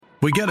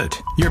We get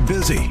it. You're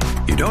busy.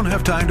 You don't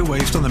have time to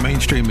waste on the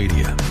mainstream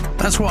media.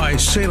 That's why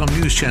Salem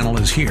News Channel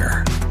is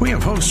here. We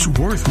have hosts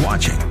worth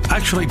watching,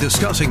 actually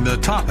discussing the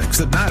topics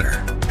that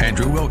matter.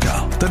 Andrew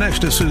Wilkow,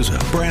 Dinesh D'Souza,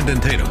 Brandon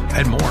Tatum,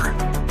 and more.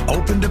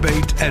 Open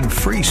debate and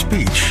free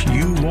speech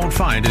you won't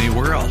find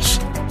anywhere else.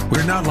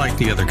 We're not like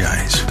the other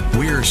guys.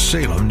 We're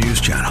Salem News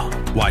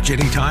Channel. Watch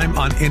anytime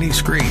on any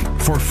screen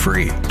for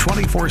free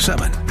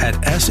 24/7 at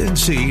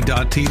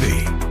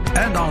snc.tv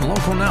and on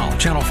Local Now,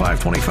 Channel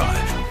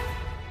 525.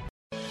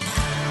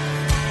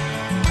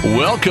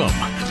 Welcome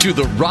to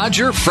the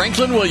Roger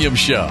Franklin Williams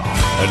Show.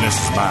 And this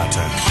is my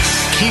turn.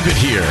 Keep it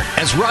here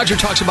as Roger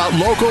talks about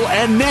local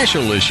and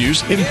national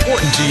issues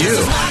important to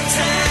you.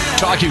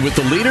 Talking with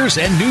the leaders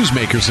and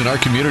newsmakers in our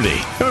community.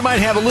 And we might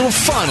have a little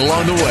fun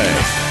along the way.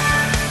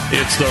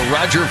 It's the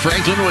Roger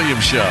Franklin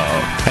Williams Show.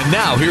 And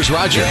now, here's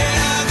Roger.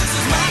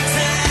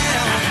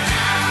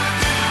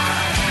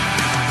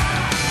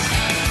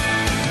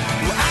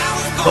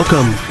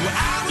 Welcome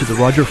to the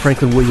Roger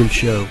Franklin Williams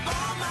Show,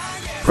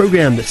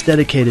 program that's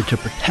dedicated to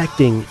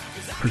protecting,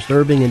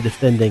 preserving, and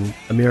defending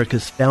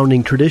America's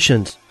founding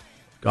traditions,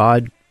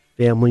 God,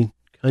 family,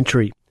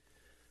 country.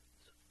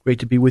 Great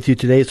to be with you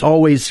today. It's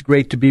always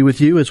great to be with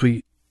you as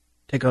we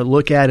take a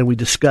look at and we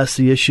discuss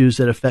the issues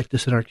that affect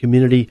us in our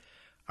community,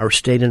 our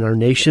state, and our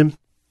nation.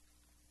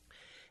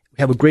 We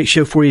have a great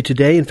show for you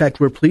today. In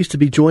fact, we're pleased to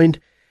be joined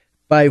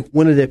by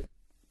one of the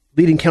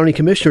leading county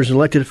commissioners and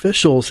elected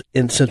officials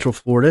in Central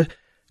Florida,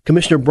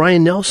 Commissioner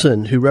Bryan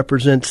Nelson, who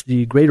represents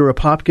the greater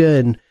Apopka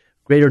and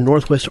greater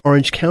Northwest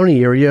Orange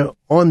County area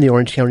on the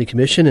Orange County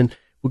Commission. And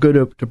we'll go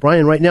to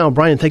Bryan right now.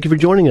 Bryan, thank you for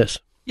joining us.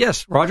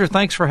 Yes, Roger,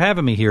 thanks for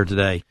having me here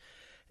today.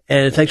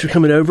 And thanks for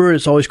coming over.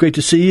 It's always great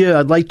to see you.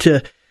 I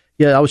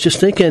was just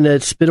thinking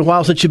it's been a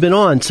while since you've been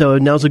on, so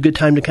now's a good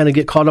time to kind of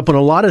get caught up on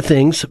a lot of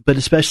things, but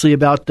especially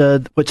about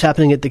what's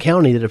happening at the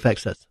county that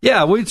affects us.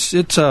 Yeah, it's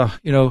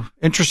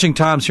interesting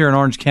times here in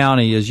Orange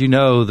County. As you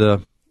know,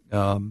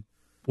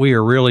 we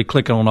are really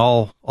clicking on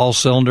all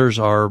cylinders.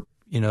 Our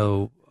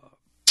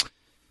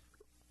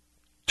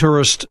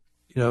tourist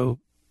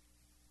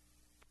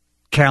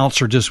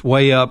counts are just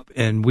way up,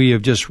 and we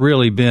have just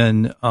really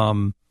been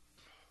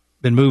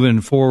moving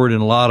forward in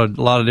a lot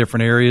of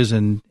different areas,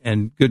 and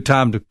good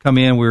time to come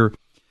in.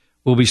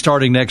 We'll be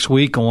starting next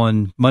week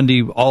on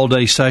Monday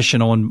all-day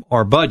session on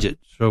our budget.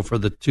 So for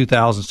the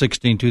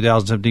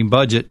 2016-2017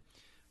 budget,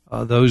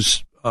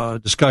 those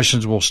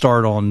discussions will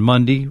start on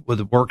Monday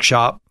with a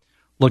workshop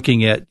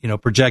looking at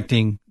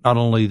projecting not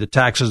only the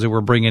taxes that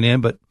we're bringing in,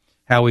 but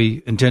how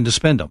we intend to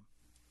spend them.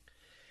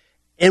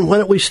 And why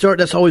don't we start?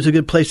 That's always a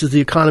good place.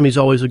 The economy is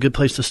always a good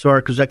place to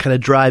start because that kind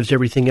of drives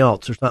everything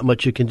else. There's not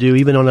much you can do,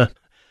 even on a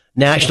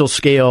national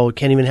scale.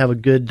 Can't even have a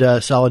good,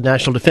 solid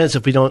national defense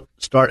if we don't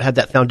have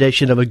that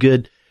foundation of a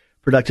good,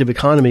 productive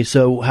economy.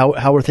 So how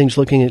are things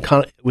looking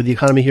with the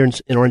economy here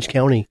in Orange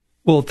County?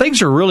 Well,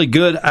 things are really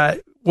good. I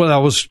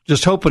was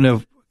just hoping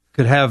to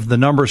could have the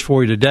numbers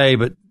for you today,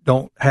 but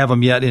don't have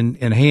them yet in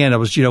hand. I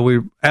was,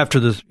 after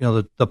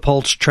the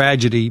Pulse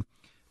tragedy,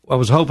 I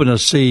was hoping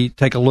to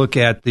take a look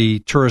at the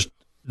tourist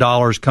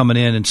dollars coming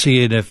in and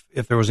see if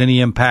there was any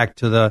impact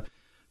to the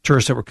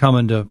tourists that were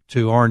coming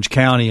to Orange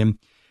County, and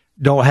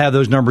don't have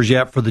those numbers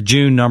yet for the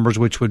June numbers,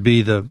 which would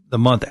be the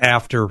month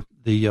after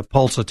the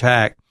Pulse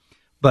attack.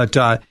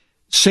 But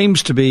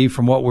seems to be,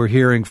 from what we're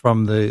hearing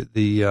from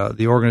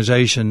the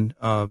organization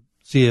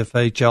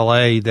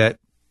CFHLA, that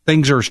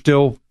things are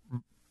still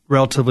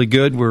relatively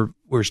good.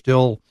 We're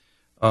still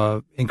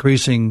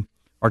increasing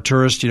our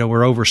tourists.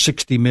 We're over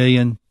 60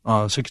 million,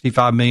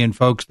 65 million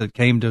folks that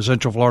came to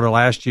Central Florida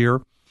last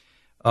year,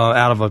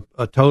 out of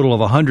a total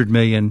of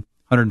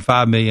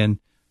 105 million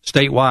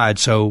statewide.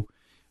 So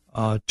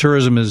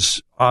tourism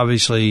is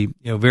obviously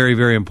very,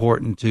 very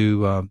important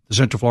to the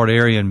Central Florida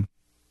area, and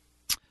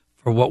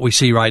for what we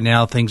see right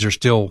now, things are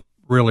still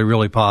really,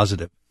 really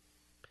positive.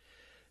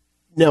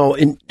 Now,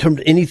 in terms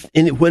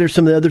of what are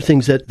some of the other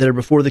things that are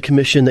before the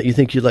commission that you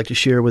think you'd like to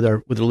share with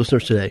the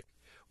listeners today?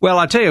 Well,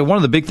 I tell you, one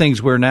of the big things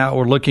we're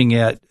looking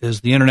at is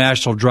the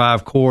International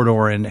Drive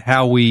Corridor and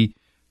how we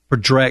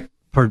project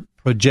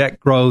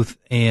growth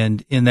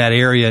and in that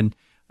area. And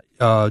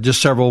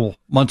just several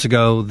months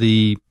ago,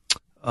 the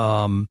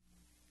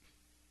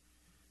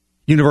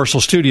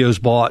Universal Studios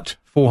bought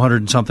 400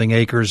 and something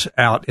acres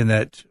out in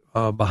that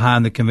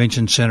behind the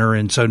convention center,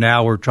 and so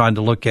now we're trying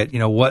to look at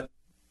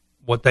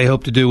what they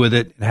hope to do with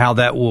it and how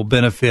that will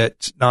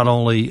benefit not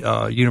only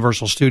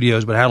Universal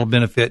Studios, but how it'll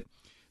benefit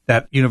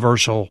that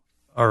Universal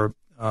or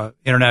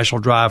International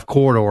Drive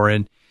Corridor.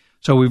 And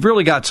so we've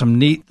really got some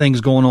neat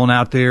things going on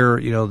out there.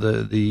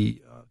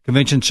 The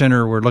convention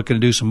center, we're looking to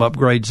do some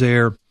upgrades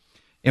there.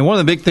 And one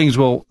of the big things,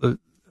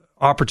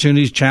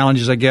 opportunities,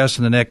 challenges, I guess,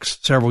 in the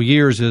next several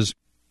years is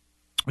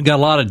we've got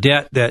a lot of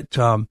debt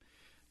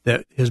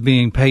that is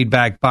being paid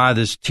back by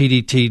this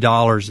TDT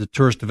dollars, the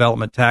tourist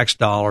development tax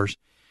dollars.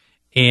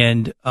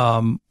 And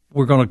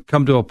we're going to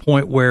come to a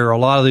point where a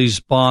lot of these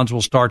bonds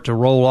will start to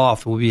roll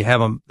off.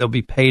 They'll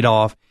be paid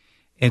off.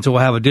 And so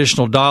we'll have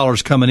additional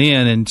dollars coming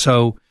in. And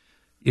so,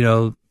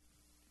 it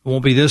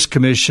won't be this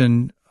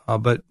commission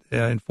But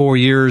in 4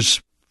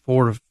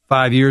 to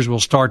 5 years, we'll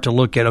start to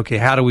look at, okay,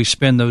 how do we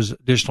spend those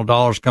additional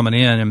dollars coming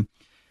in and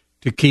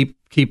to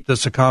keep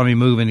this economy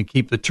moving and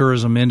keep the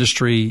tourism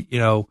industry,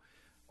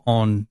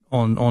 on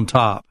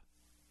top.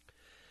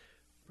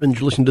 And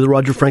you're listening to the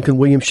Roger Franklin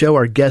Williams Show.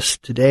 Our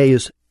guest today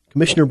is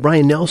Commissioner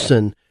Bryan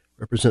Nelson,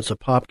 represents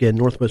Apopka in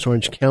Northwest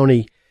Orange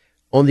County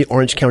on the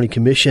Orange County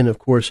Commission. Of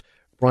course,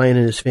 Bryan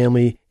and his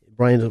family,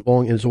 Bryan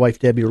and his wife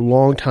Debbie, are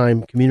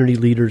longtime community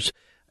leaders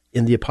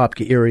in the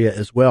Apopka area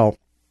as well.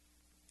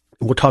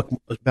 We'll talk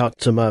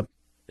about some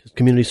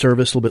community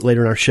service a little bit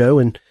later in our show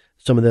and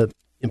some of the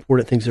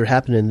important things that are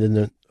happening in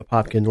the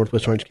Apopka and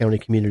Northwest Orange County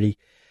community.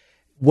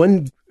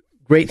 One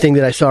great thing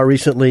that I saw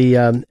recently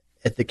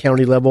at the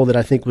county level that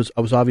I think was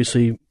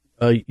obviously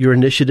your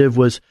initiative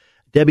was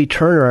Debbie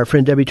Turner. Our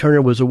friend Debbie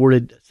Turner was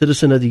awarded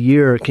Citizen of the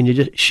Year. Can you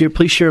just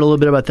please share a little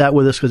bit about that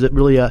with us, because it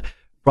really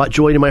brought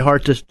joy to my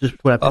heart just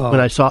when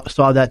I saw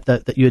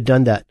that you had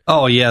done that.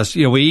 Oh yes,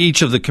 we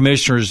each of the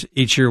commissioners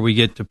each year we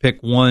get to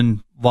pick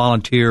one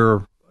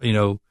volunteer,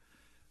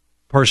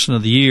 person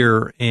of the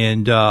year,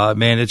 and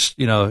man, it's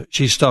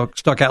she's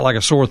stuck out like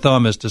a sore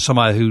thumb as to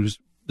somebody who's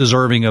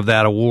deserving of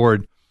that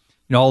award.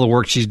 All the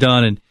work she's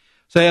done, and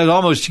so I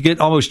was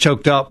almost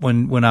choked up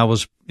when I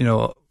was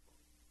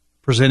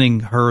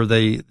presenting her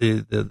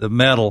the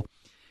medal,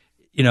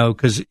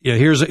 because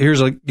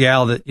here's a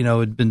gal that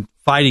had been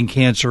fighting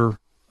cancer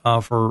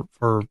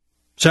for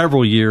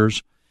several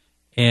years,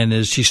 and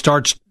as she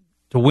starts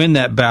to win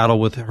that battle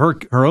with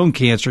her own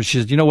cancer, she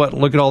says, you know what,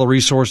 look at all the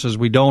resources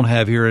we don't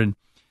have here in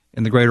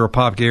the greater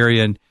Apopka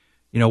area, and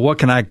what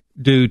can I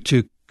do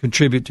to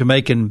contribute to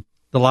making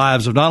the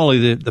lives of not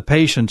only the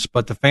patients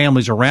but the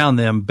families around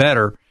them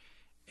better.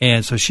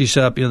 And so she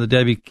set up the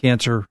Debbie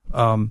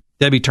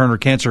Turner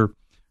Cancer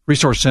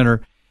Resource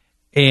Center,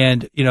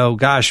 and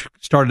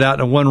started out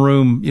in a one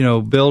room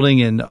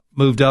building and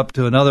moved up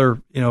to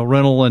another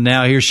rental, and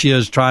now here she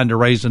is trying to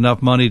raise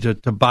enough money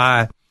to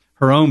buy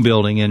her own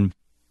building. And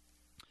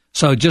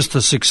so just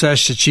the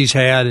success that she's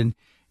had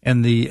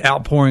and the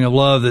outpouring of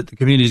love that the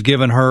community's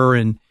given her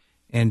and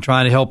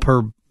trying to help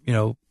her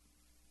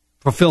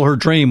fulfill her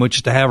dream, which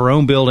is to have her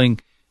own building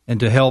and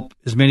to help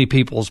as many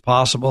people as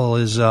possible,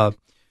 is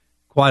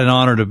quite an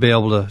honor to be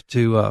able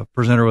to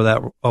present her with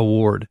that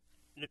award.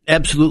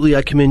 Absolutely.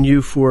 I commend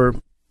you for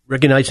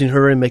recognizing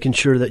her and making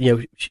sure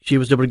that she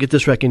was able to get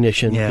this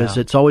recognition, because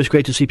it's always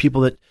great to see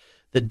people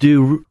that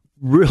do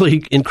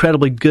really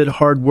incredibly good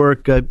hard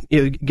work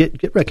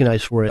get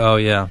recognized for it. Oh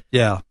yeah.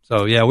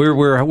 So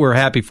we're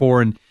happy for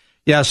her. And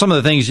some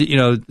of the things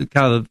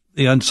kind of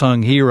the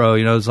unsung hero,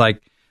 it's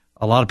like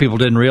a lot of people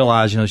didn't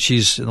realize,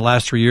 she's in the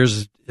last 3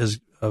 years has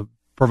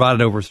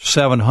provided over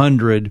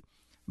 700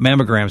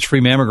 mammograms, free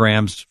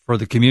mammograms for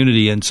the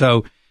community. And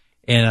so,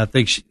 I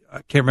think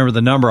I can't remember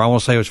the number. I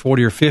want to say it was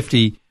 40 or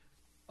 50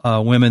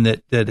 women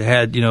that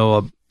had,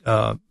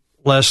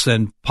 less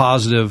than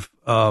positive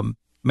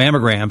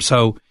mammograms.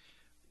 So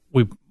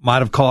we might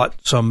have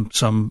caught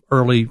some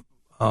early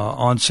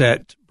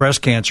onset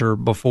breast cancer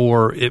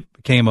before it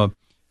became a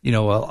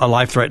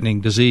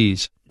life-threatening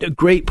disease. A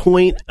great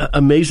point.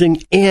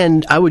 Amazing.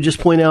 And I would just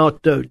point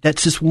out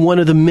that's just one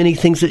of the many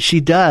things that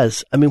she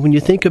does. I mean, when you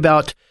think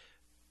about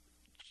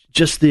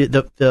just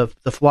the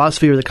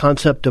philosophy or the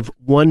concept of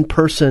one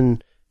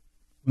person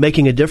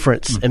making a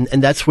difference, and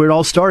that's where it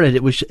all started.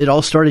 It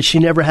all started. She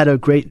never had a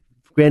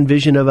grand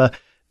vision of a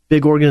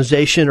big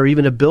organization or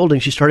even a building.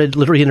 She started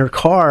literally in her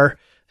car,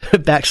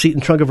 back seat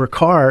and trunk of her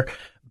car,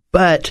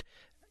 but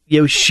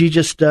she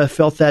just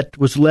felt that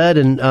was led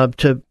and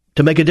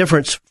to make a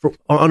difference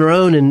on her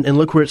own, and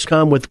look where it's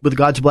come with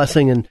God's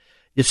blessing. And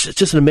it's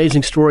just an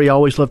amazing story. I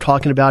always love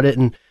talking about it.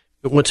 And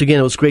once again,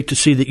 it was great to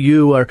see that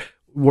you are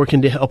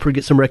working to help her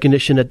get some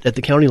recognition at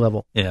the county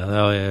level.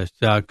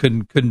 I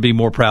couldn't be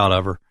more proud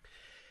of her.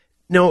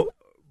 Now,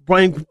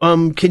 Bryan,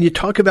 can you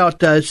talk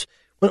about, why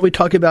don't we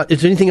talk about,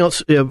 is there anything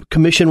else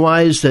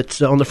commission-wise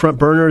that's on the front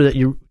burner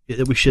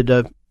that we should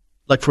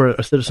like for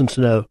our citizens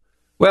to know?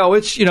 Well,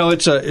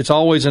 it's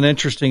always an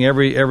interesting,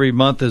 every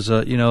month is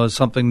is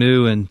something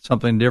new and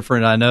something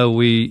different. I know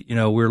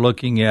we're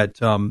looking at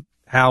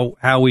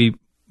how we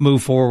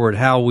move forward,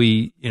 how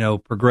we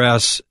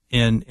progress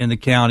in the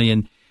county.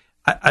 And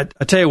I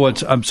tell you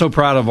what, I'm so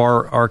proud of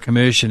our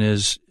commission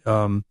is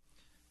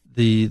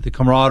the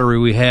camaraderie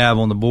we have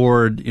on the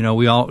board.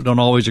 We all don't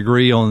always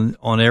agree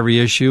on every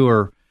issue,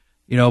 or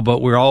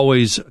but we're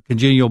always a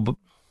congenial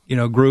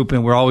group,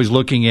 and we're always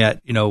looking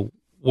at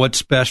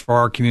what's best for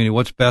our community,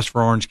 what's best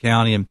for Orange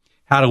County, and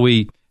how do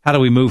we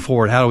move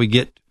forward? How do we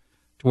get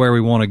to where we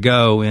want to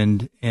go?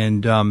 And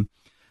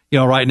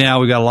right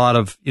now we've got a lot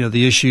of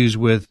the issues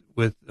with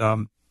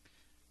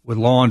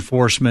law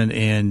enforcement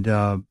and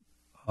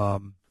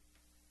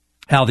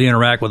how they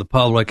interact with the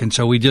public. And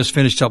so we just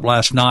finished up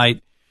last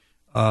night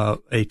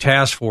a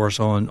task force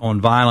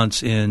on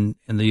violence in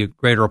the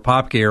greater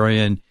Apopka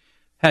area, and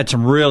had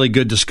some really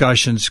good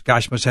discussions.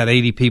 Gosh, must have had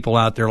 80 people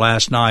out there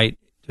last night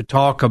to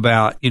talk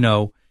about,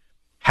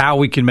 how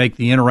we can make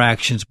the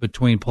interactions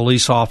between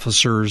police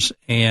officers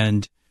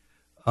and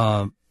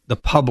the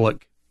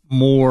public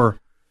more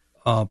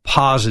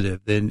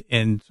positive.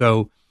 And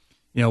so,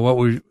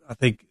 I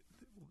think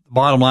the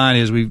bottom line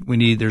is we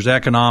need, there's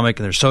economic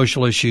and there's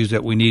social issues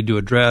that we need to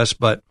address.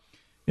 But,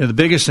 the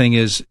biggest thing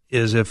is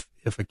if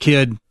a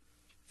kid,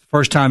 the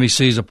first time he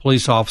sees a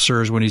police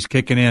officer is when he's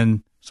kicking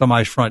in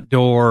somebody's front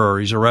door or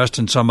he's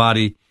arresting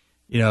somebody,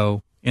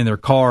 in their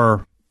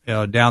car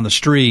down the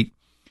street,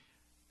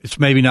 it's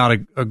maybe not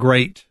a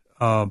great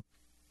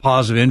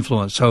positive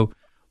influence. So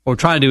what we're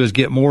trying to do is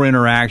get more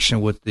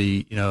interaction with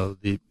the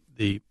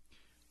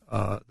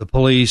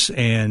police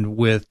and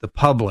with the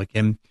public.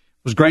 And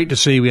it was great to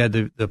see. We had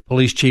the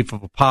police chief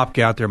of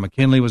Apopka out there.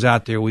 McKinley was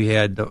out there. We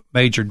had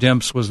Major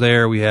Demps was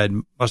there. We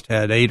must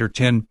have had 8 or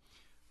 10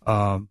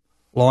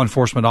 law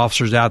enforcement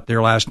officers out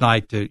there last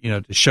night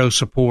to show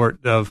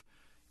support of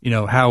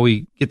how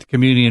we get the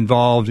community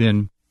involved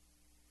in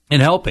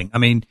helping. I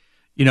mean,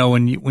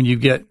 when you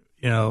get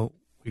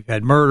we've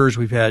had murders,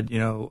 we've had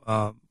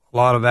a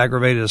lot of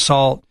aggravated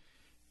assault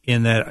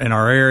in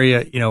our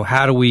area.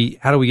 How do we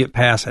get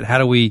past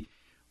it? We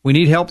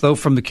need help though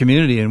from the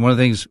community. And one of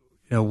the things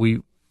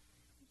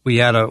we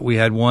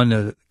had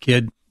one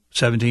kid,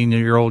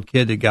 17-year-old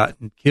kid that got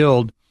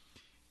killed,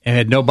 and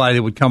had nobody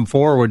that would come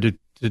forward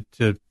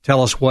to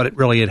tell us what it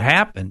really had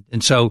happened.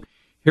 And so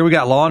here we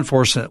got law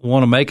enforcement that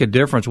want to make a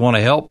difference, want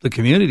to help the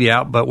community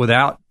out, but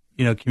without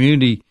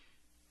community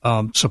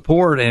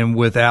support and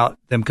without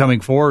them coming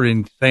forward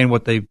and saying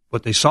what they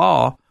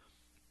saw,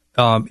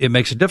 it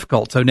makes it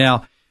difficult. So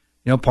now,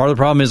 part of the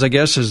problem is, I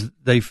guess, is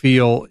they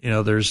feel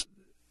there's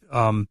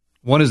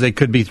one is they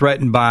could be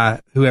threatened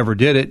by whoever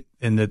did it,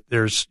 and that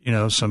there's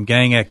some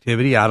gang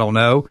activity. I don't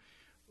know,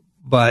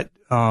 but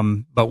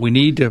we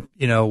need to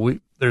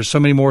there's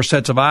so many more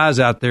sets of eyes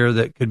out there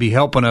that could be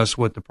helping us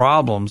with the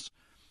problems,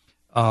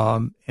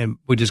 and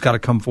we just got to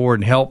come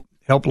forward and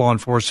help law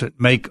enforcement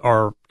make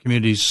our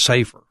communities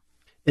safer.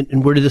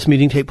 And where did this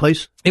meeting take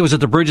place? It was at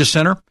the Bridges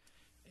Center,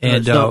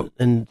 and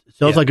it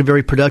sounds like a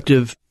very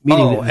productive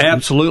meeting. Oh,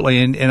 absolutely,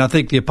 and I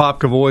think the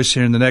Apopka Voice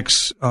here in the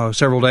next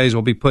several days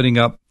will be putting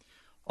up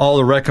all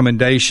the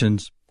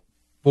recommendations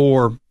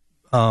for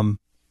not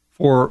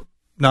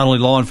only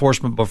law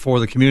enforcement but for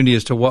the community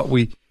as to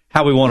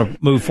how we want to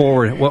move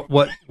forward.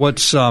 What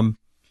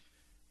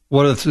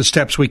are the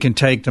steps we can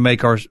take to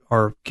make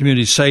our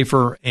communities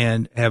safer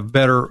and have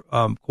better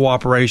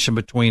cooperation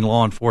between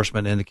law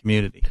enforcement and the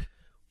community.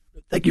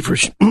 Thank you for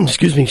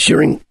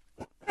sharing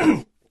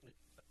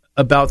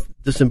about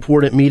this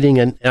important meeting,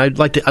 and I'd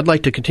like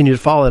to continue to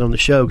follow it on the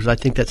show because I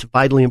think that's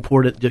vitally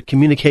important. The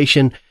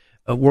communication,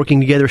 working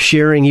together,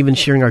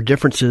 sharing our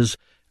differences,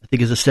 I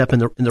think is a step in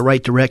the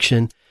right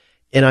direction.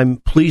 And I'm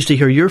pleased to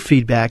hear your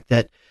feedback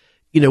that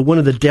one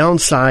of the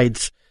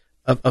downsides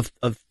of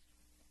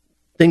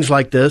things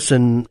like this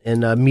and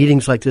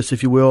meetings like this,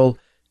 if you will,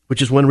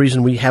 which is one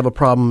reason we have a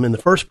problem in the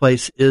first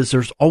place, is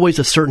there's always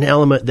a certain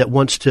element that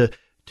wants to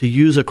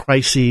use a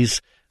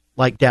crisis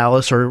like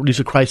Dallas or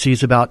use a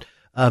crisis about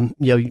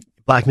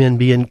black men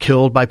being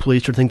killed by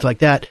police or things like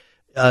that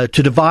to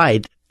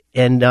divide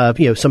and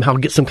somehow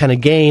get some kind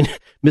of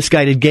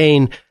misguided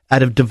gain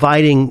out of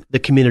dividing the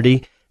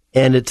community.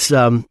 And it's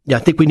I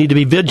think we need to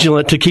be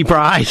vigilant to keep our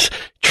eyes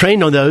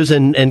trained on those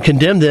and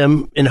condemn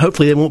them, and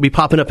hopefully they won't be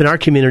popping up in our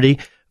community.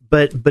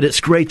 But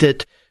it's great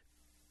that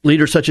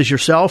leaders such as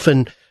yourself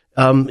and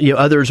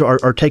others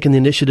are taking the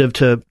initiative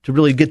to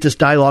really get this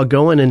dialogue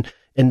going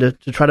and to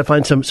try to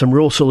find some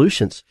real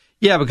solutions.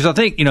 Yeah, because I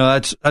think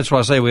that's what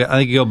I say. I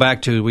think you go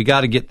back to we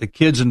got to get the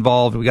kids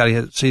involved. We got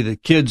to see the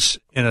kids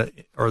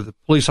or the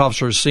police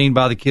officers seen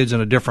by the kids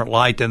in a different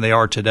light than they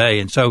are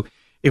today. And so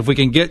if we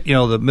can get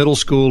the middle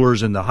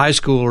schoolers and the high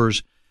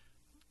schoolers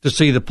to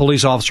see the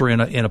police officer in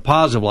a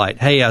positive light.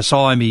 Hey, I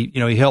saw him.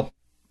 He helped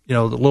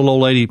the little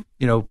old lady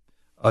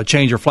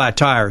change her flat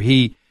tire.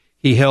 He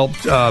helped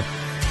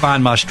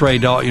find my stray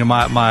dog,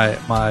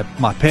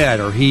 my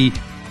pet, or he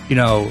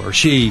or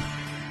she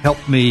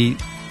helped me.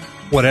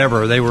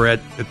 Whatever, they were at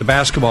the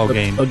basketball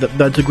game.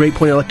 That's a great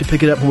point. I'd like to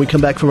pick it up when we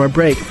come back from our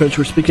break. Friends,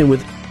 we're speaking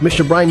with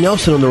Commissioner Bryan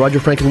Nelson on the Roger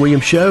Franklin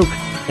Williams Show,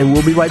 and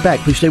we'll be right back.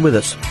 Please stay with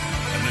us.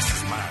 And this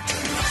is my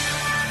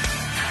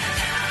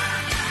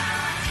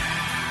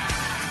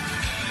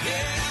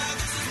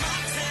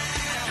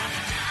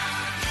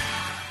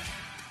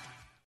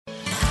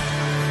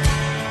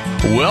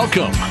turn.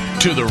 Welcome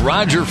to the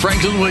Roger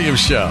Franklin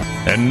Williams Show.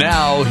 And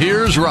now,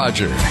 here's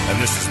Roger.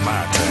 And this is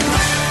my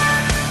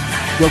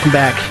turn. Welcome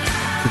back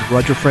to the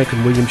Roger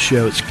Franklin Williams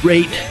Show. It's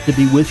great to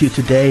be with you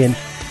today, and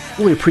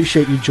really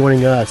appreciate you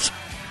joining us.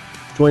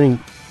 Joining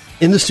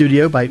in the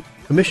studio by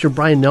Commissioner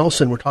Bryan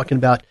Nelson. We're talking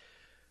about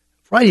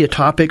a variety of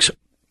topics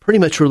pretty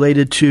much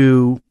related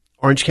to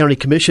Orange County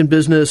Commission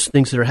business,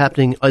 things that are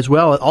happening, as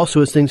well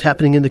also as things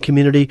happening in the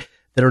community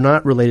that are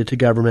not related to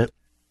government.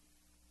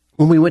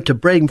 When we went to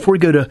break, before we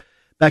go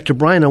back to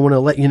Bryan, I want to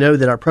let you know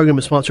that our program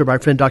is sponsored by our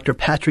friend Dr.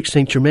 Patrick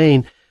St.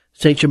 Germain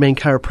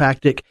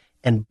Chiropractic,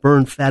 and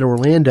Burn Fat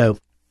Orlando.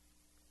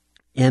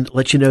 And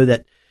let you know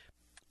that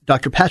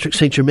Dr. Patrick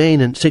St. Germain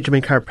and St.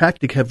 Germain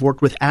Chiropractic have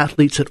worked with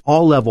athletes at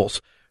all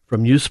levels,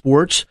 from youth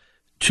sports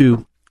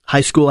to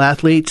high school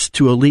athletes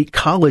to elite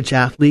college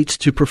athletes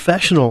to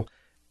professional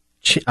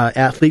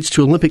athletes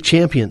to Olympic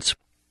champions.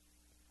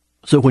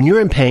 So when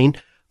you're in pain,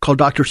 call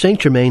Dr. St.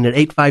 Germain at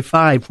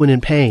 855 when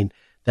in pain.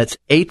 That's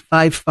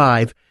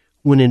 855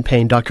 when in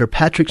pain. Dr.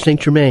 Patrick St.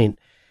 Germain,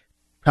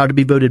 proud to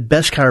be voted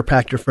best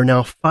chiropractor for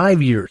now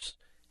 5 years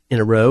in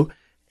a row.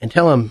 And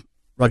tell him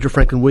Roger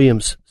Franklin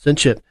Williams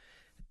sent you.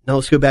 Now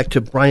let's go back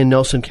to Bryan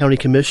Nelson, County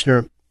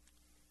Commissioner,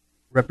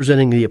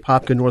 representing the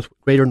Apopka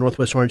Greater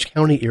Northwest Orange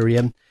County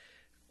area.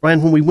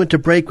 Bryan, when we went to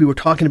break, we were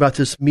talking about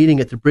this meeting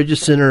at the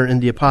Bridges Center in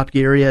the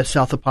Apopka area,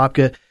 South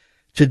Apopka,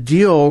 to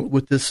deal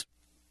with this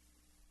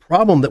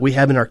problem that we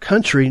have in our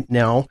country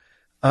now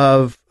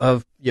of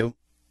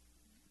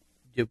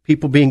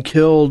people being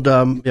killed.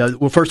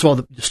 Well, first of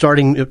all,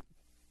 starting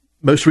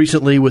most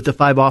recently with the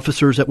 5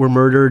 officers that were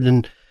murdered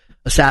and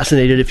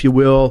assassinated, if you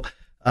will,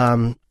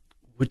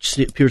 which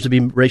appears to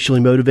be racially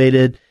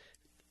motivated.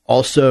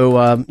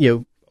 Also,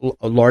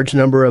 a large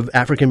number of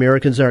African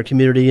Americans in our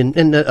community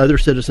and other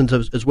citizens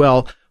as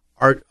well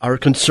are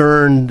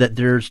concerned that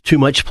there's too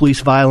much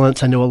police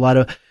violence. I know a lot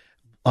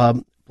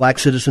of Black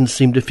citizens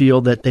seem to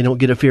feel that they don't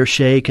get a fair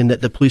shake and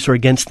that the police are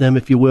against them,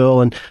 if you will.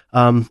 And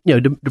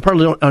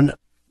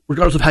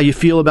regardless of how you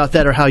feel about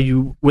that or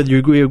whether you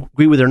agree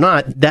with it or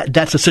not,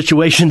 that's a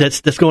situation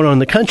that's going on in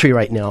the country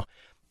right now.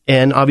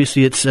 And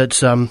obviously it's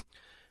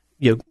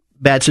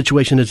bad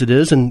situation as it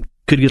is, and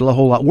could get a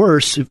whole lot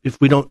worse if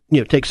we don't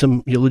take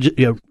some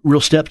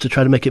real steps to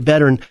try to make it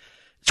better. And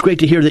it's great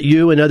to hear that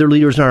you and other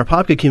leaders in our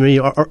Apopka community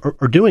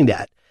are doing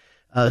that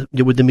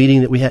with the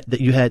meeting that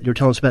you were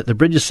telling us about at the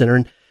Bridges Center.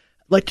 And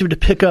I'd like to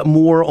pick up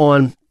more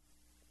on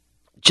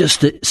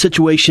just the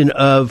situation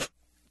of,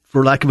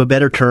 for lack of a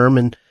better term,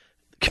 and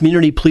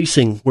community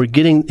policing. We're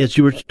getting, as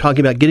you were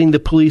talking about, getting the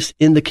police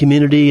in the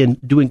community and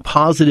doing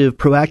positive,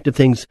 proactive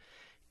things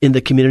in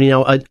the community.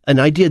 Now, an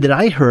idea that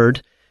I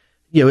heard,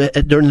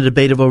 during the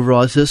debate of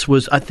overall, this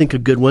was, I think, a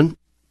good one.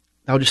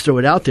 I'll just throw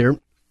it out there.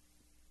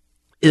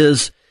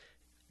 Is,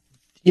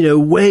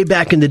 way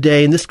back in the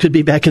day, and this could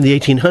be back in the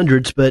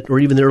 1800s, or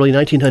even the early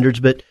 1900s,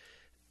 but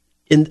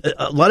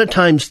a lot of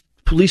times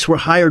police were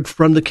hired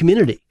from the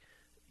community.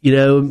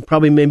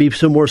 Probably maybe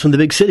some more from the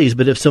big cities,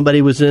 but if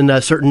somebody was in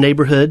a certain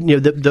neighborhood,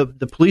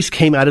 the police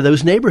came out of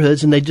those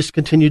neighborhoods and they just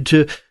continued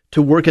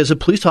to work as a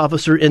police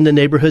officer in the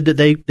neighborhood that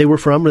they were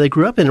from or they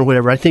grew up in or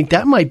whatever. I think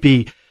that might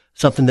be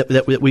something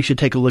that we should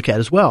take a look at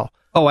as well.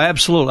 Oh,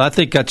 absolutely. I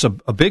think that's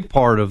a big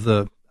part of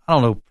the,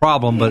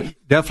 problem, but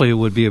definitely it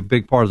would be a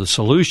big part of the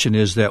solution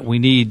is that we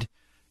need,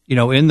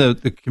 in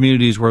the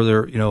communities where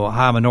there are,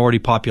 high minority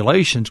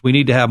populations, we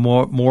need to have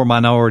more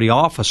minority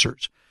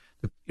officers.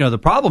 The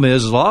problem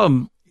is a lot of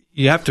them,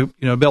 you have to,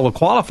 be able to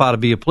qualify to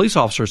be a police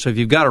officer. So if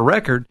you've got a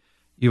record,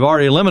 you've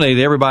already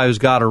eliminated everybody who's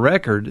got a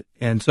record.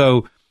 And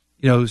so,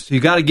 so you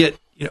got to get,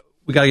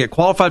 we got to get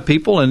qualified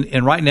people.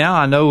 And right now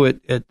I know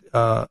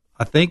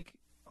I think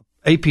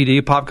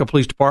APD, Apopka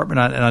Police Department,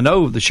 and I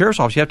know the sheriff's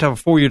office, you have to have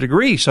a 4-year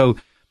degree. So,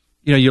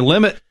 you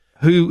limit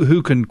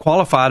who can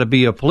qualify to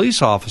be a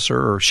police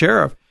officer or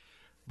sheriff.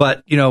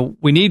 But,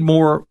 we need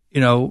more,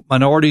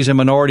 minorities in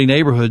minority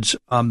neighborhoods.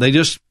 They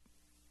just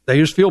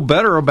feel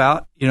better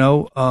about,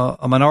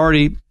 a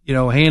minority,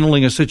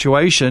 handling a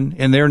situation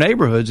in their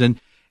neighborhoods. And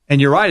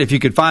you're right. If you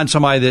could find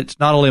somebody that's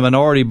not only a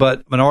minority,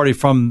 but minority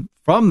from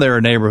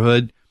their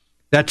neighborhood,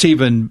 that's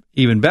even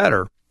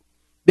better.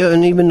 Yeah,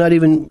 and even not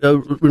even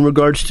in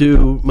regards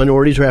to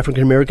minorities or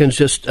African Americans,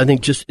 I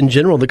think just in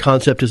general, the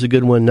concept is a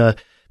good one.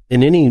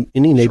 In any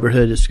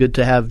neighborhood, it's good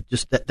to have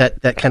just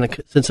that kind of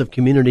sense of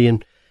community.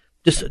 And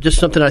just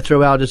something I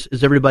throw out is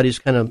everybody's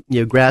kind of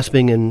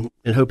grasping and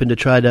hoping to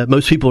try to.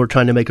 Most people are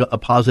trying to make a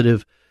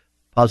positive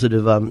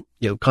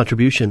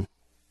contribution.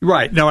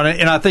 Right. No,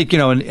 and I think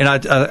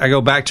I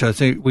go back to, I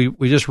think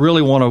we just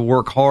really want to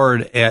work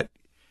hard at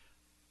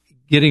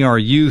getting our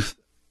youth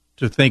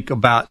to think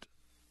about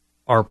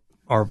our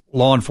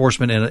law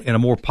enforcement in a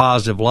more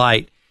positive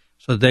light,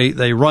 so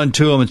they run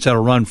to them instead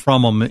of run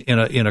from them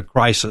in a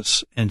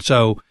crisis. And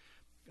so,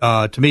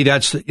 to me,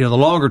 that's the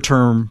longer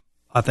term,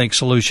 I think,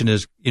 solution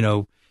is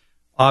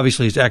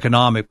obviously it's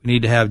economic. We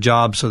need to have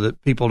jobs so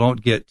that people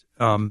don't get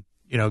caught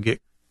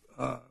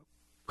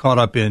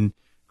up in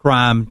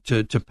crime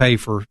to pay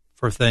for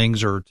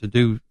things or to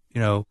do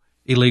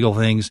illegal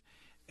things.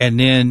 And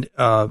then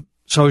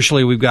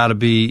socially, we've got to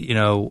be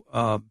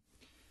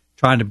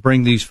trying to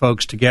bring these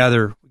folks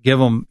together, give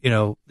them,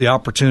 the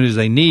opportunities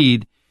they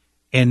need.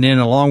 And then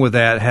along with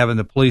that, having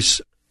the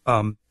police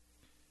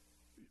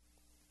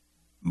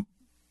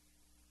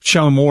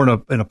shown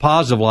more in a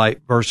positive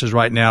light versus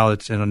right now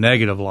it's in a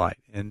negative light.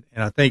 And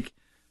I think,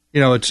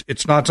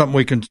 it's not something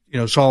we can,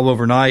 solve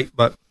overnight,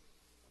 but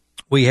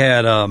we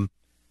had,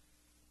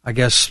 I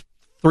guess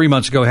 3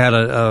 months ago, had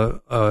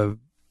a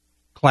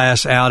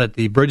class out at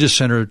the Bridges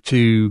Center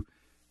to,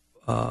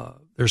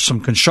 there's some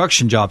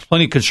construction jobs,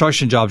 plenty of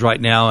construction jobs right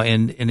now.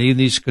 And in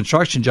these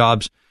construction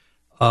jobs,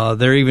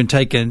 they're even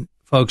taking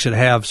folks that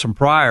have some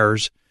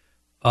priors,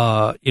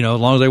 as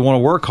long as they want to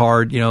work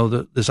hard,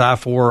 this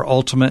I-4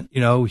 ultimate,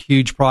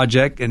 huge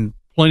project and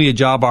plenty of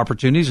job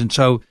opportunities. And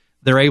so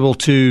they're able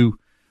to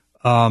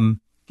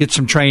get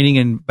some training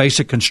in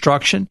basic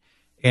construction,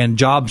 and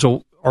jobs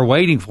are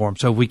waiting for them.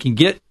 So if we can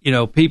get,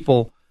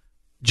 people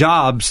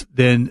jobs,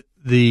 then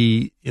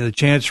the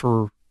chance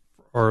for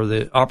or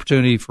the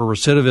opportunity for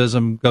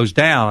recidivism goes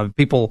down.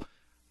 People,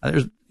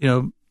 there's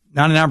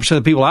 99% of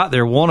the people out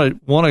there want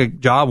a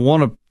job,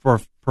 want to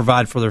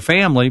provide for their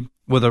family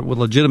with a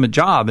legitimate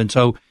job, and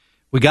so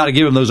we got to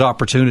give them those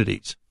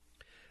opportunities.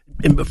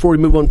 And before we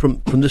move on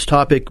from this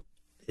topic,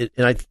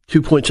 and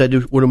 2 points I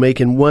do want to make,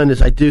 and one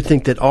is I do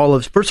think that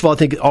first of all, I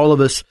think all of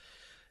us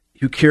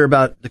who care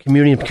about the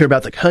community and care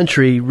about the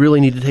country really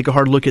need to take a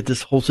hard look at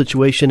this whole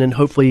situation and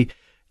hopefully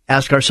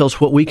ask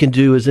ourselves what we can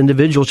do as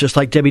individuals, just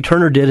like Debbie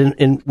Turner did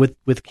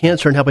with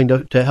cancer and helping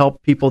to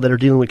help people that are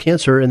dealing with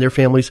cancer and their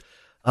families.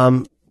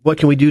 What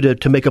can we do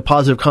to make a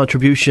positive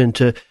contribution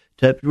to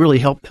really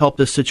help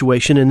this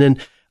situation? And then,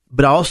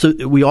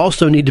 we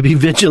also need to be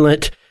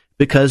vigilant,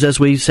 because as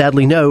we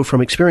sadly know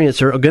from experience,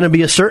 there are going to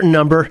be a certain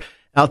number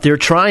out there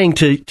trying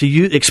to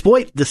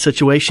exploit this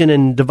situation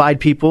and divide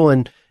people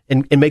and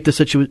make the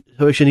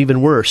situation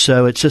even worse.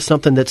 So it's just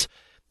something that's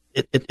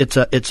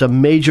it's a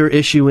major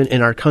issue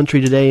in our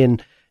country today,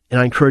 and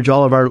I encourage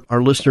all of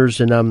our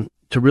listeners and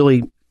to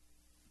really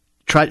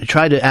try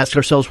to ask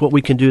ourselves what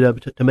we can do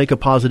to make a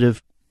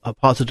positive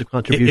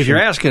contribution. If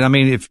you're asking,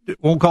 if it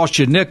won't cost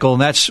you a nickel,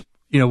 and that's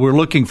we're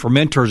looking for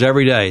mentors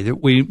every day.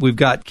 We've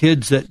got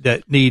kids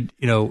that need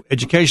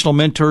educational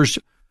mentors,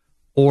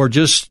 or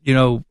just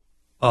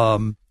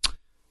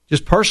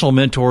personal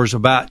mentors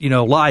about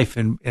life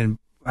and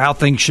how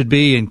things should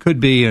be and could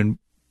be, and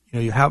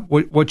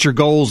what's your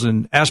goals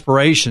and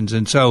aspirations.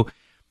 And so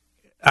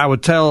I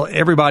would tell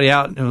everybody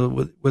out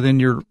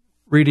within your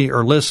reading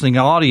or listening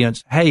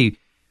audience, hey,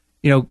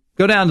 go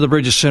down to the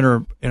Bridges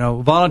Center,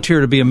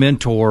 volunteer to be a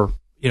mentor,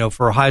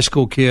 for a high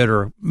school kid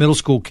or a middle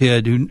school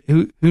kid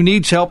who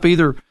needs help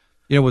either,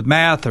 with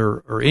math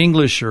or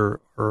English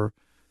or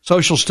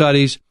social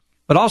studies,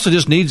 but also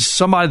just needs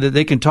somebody that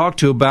they can talk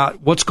to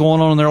about what's going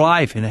on in their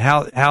life and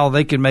how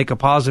they can make a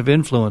positive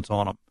influence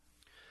on them.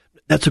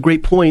 That's a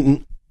great point,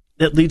 and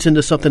that leads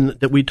into something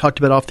that we talked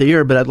about off the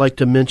air, but I'd like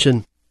to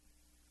mention,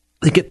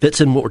 I think it fits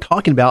in what we're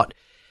talking about,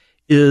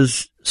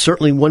 is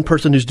certainly one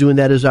person who's doing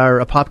that is our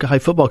Apopka High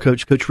football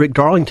coach, Coach Rick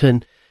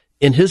Darlington,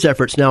 in his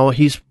efforts. Now,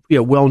 he's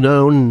well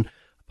known, and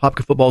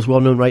Apopka football is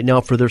well known right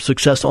now for their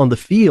success on the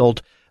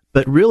field,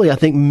 but really I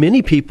think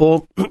many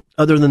people,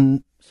 other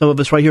than some of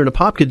us right here in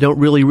Apopka, don't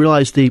really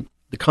realize the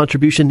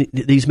contribution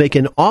that he's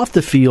making off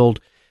the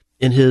field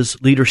in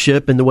his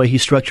leadership and the way he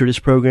structured his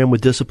program with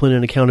discipline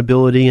and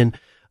accountability and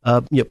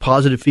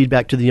positive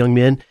feedback to the young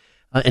men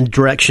and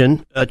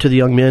direction to the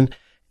young men.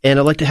 And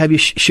I'd like to have you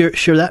share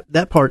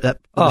that part of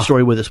the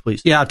story with us,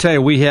 please. Yeah, I'll tell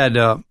you, we had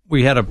a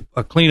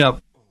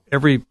cleanup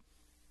every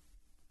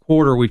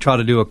quarter. We try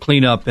to do a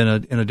cleanup in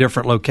a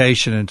different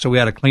location, and so we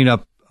had a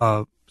cleanup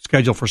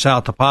scheduled for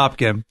South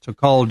Apopka. So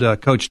called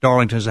Coach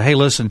Darlington and said, "Hey,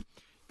 listen,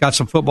 got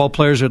some football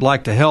players who'd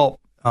like to help.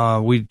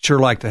 We'd sure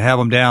like to have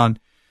them down."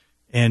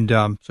 And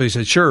so he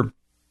said, "Sure."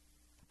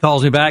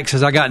 Calls me back,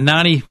 says, "I got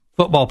 90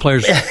 football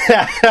players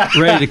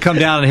ready to come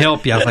down and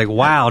help you." I was like,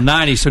 "Wow,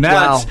 90!" So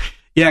now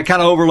it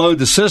kind of overloaded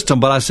the system.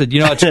 But I said,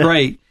 it's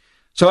great.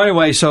 So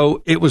anyway,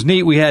 so it was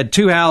neat. We had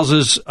two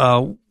houses.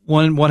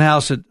 One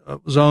house that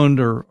was owned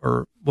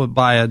or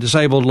by a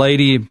disabled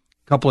lady, a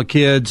couple of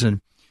kids,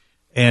 and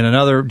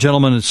another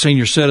gentleman, a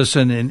senior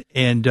citizen,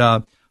 and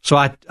so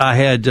I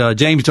had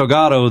James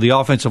Delgado, the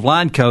offensive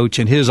line coach,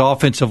 and his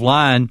offensive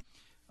line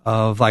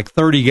of like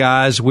 30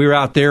 guys. We were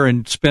out there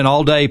and spent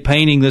all day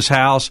painting this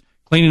house,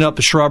 cleaning up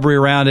the shrubbery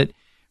around it,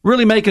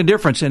 really making a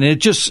difference. And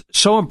it's just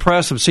so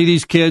impressive to see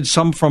these kids,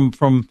 some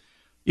from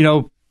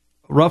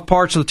rough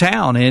parts of the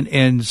town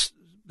and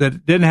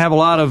that didn't have a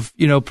lot of,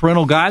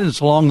 parental guidance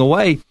along the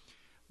way.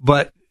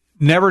 But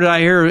never did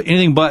I hear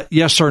anything but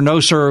yes, sir, no,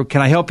 sir.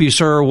 Can I help you,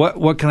 sir?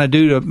 What can I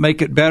do to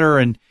make it better?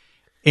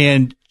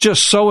 And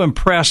just so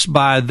impressed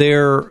by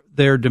their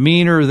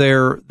demeanor,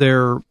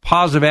 their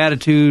positive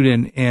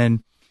attitude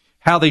and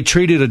how they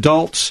treated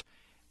adults.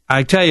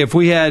 I tell you,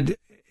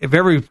 if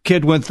every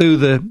kid went through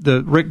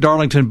the Rick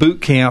Darlington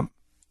boot camp,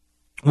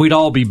 we'd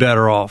all be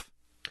better off.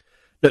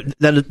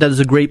 That is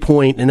a great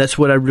point, and that's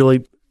what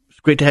it's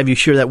great to have you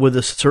share that with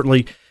us.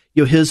 Certainly,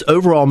 his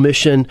overall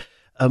mission,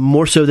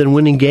 more so than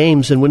winning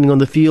games and winning on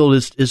the field,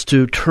 is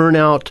to turn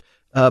out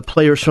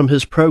players from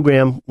his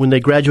program when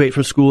they graduate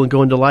from school and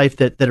go into life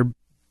that are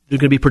going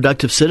to be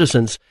productive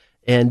citizens.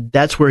 And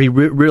that's where he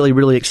really,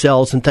 really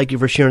excels. And thank you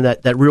for sharing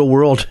that real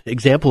world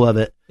example of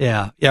it.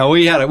 Yeah.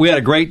 We had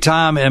a great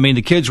time. I mean,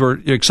 the kids were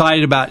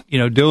excited about,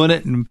 doing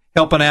it and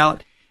helping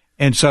out.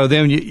 And so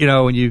then,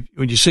 when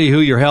you see who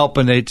you're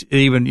helping, it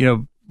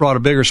even, brought a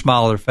bigger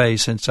smile on their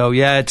face. And so,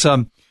 it's,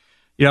 and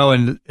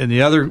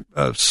the other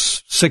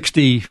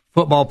 60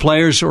 football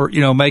players are,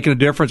 making a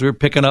difference. We were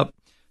picking up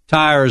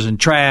tires and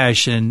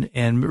trash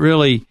and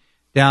really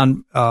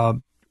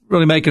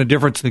really making a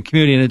difference in the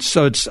community.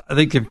 And I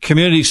think the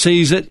community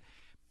sees it.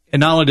 And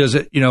not only does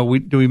it,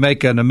 do we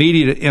make an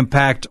immediate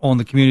impact on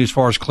the community as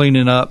far as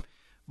cleaning up,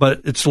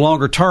 but it's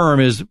longer term.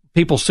 Is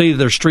people see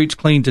their streets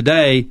clean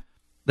today,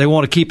 they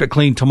want to keep it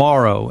clean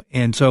tomorrow,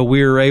 and so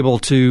we're able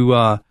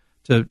to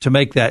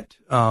make that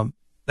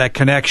that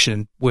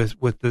connection with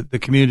the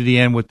community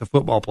and with the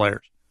football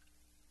players.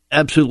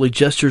 Absolutely,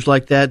 gestures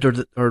like that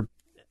are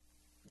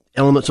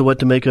elements of what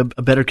to make a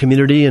better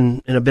community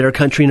and a better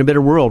country and a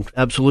better world.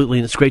 Absolutely,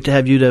 and it's great to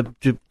have you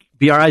to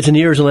be our eyes and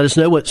ears and let us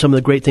know what some of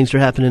the great things are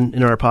happening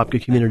in our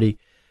Apopka community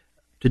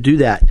to do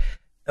that.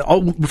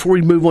 Before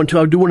we move on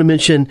I do want to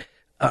mention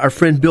our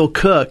friend Bill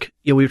Cook.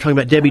 We were talking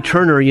about Debbie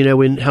Turner,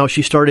 and how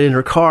she started in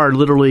her car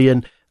literally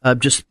and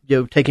just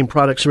taking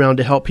products around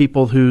to help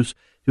people who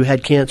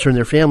had cancer in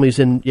their families.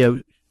 And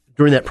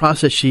during that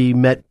process, she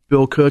met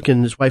Bill Cook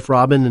and his wife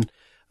Robin,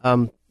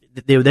 and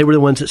they were the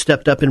ones that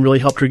stepped up and really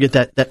helped her get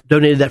that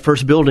donated that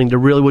first building to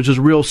really, which was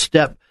a real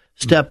step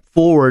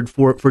forward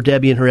for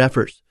Debbie and her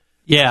efforts.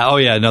 Yeah. Oh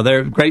yeah. No,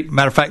 they're great.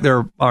 Matter of fact,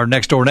 they're our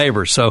next door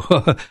neighbors. So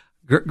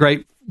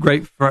great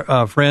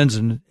friends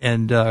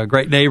and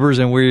great neighbors.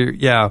 And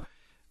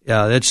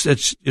it's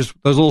just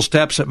those little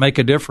steps that make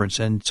a difference.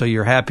 And so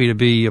you're happy to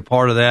be a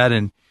part of that.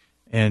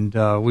 And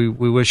we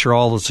wish her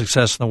all the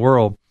success in the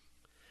world.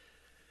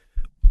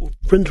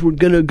 Friends, we're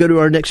going to go to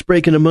our next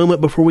break in a moment.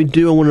 Before we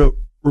do, I want to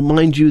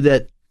remind you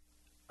that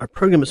our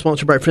program is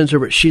sponsored by our friends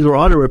over at Sheeler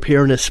Auto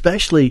Repair, and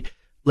especially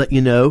let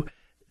you know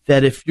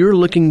that if you're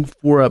looking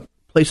for a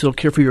place that'll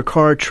care for your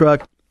car,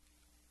 truck,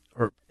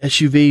 or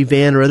SUV,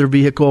 van, or other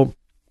vehicle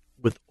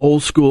with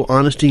old school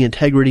honesty,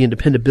 integrity, and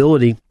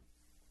dependability,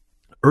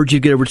 I urge you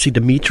to get over to see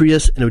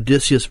Demetrius and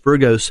Odysseus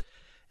Virgos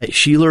at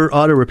Sheeler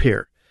Auto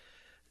Repair.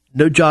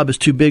 No job is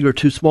too big or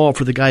too small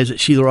for the guys at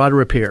Sheeler Auto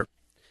Repair.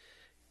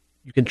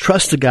 You can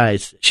trust the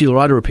guys at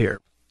Sheeler Auto Repair.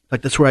 In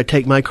fact, that's where I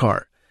take my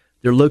car.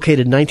 They're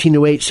located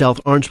 1908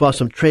 South Orange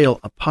Blossom Trail,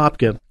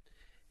 Apopka.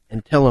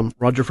 And tell them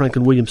Roger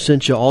Franklin Williams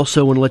sent you.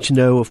 Also want to let you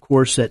know, of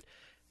course, that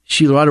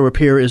Sheeler Auto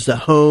Repair is the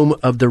home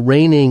of the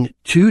reigning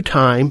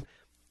two-time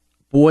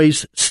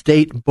boys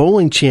state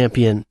bowling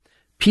champion,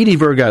 Petey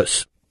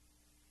Virgos.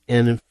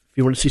 And if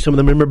you want to see some of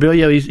the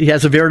memorabilia, he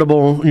has a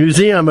veritable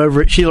museum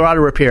over at Sheeler Auto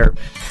Repair.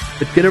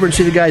 But get over and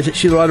see the guys at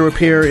Sheeler Auto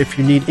Repair if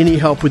you need any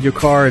help with your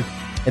car,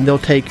 and they'll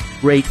take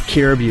great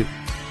care of you.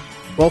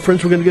 Well,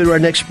 friends, we're going to go to our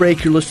next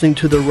break. You're listening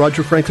to the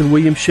Roger Franklin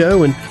Williams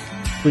Show, and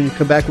when you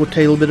come back, we'll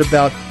tell you a little bit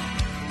about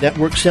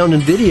network sound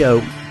and video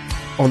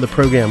on the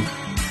program.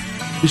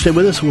 You stay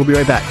with us, and we'll be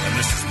right back. And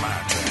this is my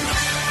turn.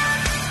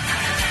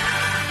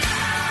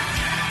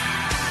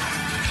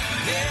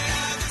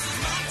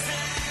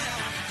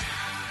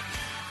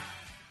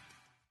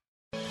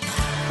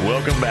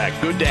 Welcome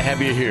back. Good to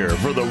have you here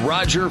for the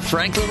Roger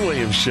Franklin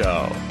Williams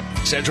Show.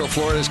 Central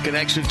Florida's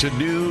connection to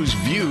news,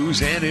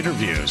 views, and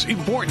interviews.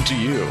 Important to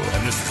you.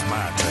 And this is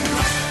my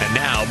turn. And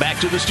now, back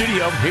to the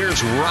studio.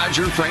 Here's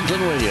Roger Franklin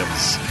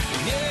Williams.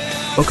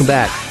 Welcome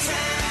back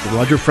to the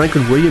Roger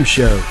Franklin Williams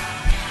Show.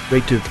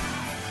 Great to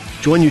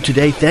join you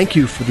today. Thank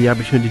you for the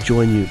opportunity to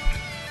join you.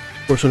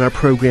 Of course, on our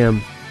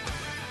program,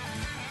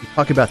 we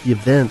talk about the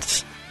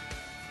events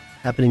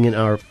happening in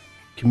our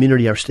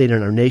community, our state,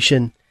 and our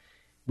nation.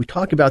 We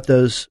talk about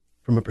those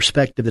from a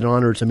perspective that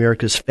honors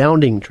America's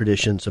founding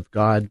traditions of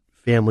God,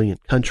 family,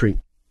 and country.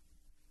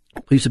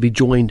 I'm pleased to be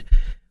joined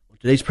on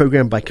today's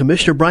program by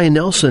Commissioner Bryan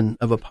Nelson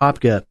of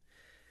Apopka.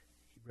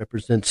 He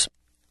represents a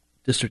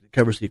district that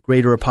covers the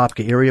greater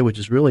Apopka area, which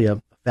is really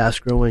a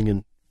fast-growing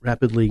and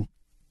rapidly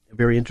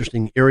very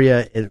interesting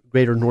area in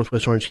greater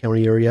Northwest Orange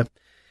County area.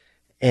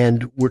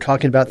 And we're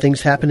talking about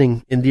things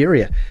happening in the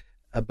area,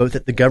 both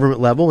at the government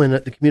level and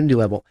at the community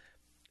level.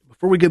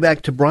 Before we go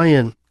back to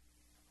Bryan,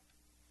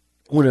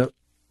 I want to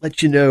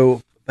let you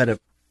know about a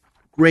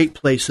great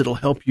place that'll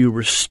help you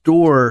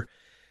restore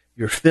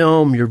your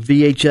film, your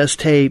VHS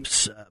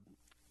tapes,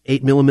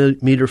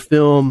 8mm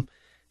film,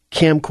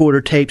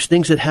 camcorder tapes,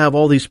 things that have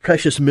all these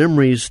precious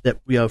memories that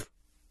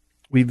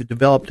we've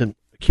developed and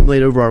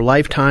accumulated over our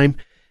lifetime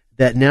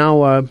that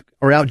now are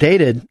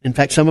outdated. In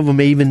fact, some of them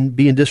may even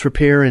be in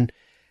disrepair and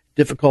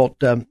difficult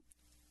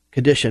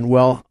condition.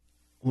 Well,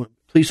 I'm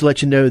pleased to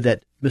let you know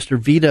that Mr.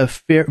 Vito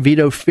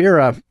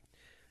Farah,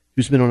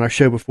 who's been on our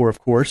show before, of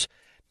course,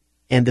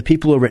 and the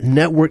people over at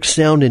Network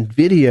Sound and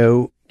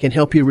Video can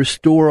help you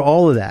restore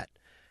all of that.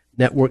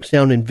 Network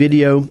Sound and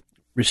Video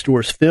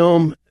restores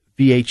film,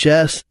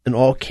 VHS, and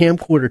all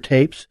camcorder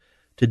tapes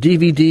to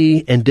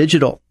DVD and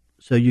digital,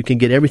 so you can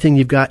get everything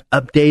you've got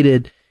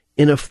updated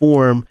in a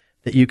form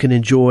that you can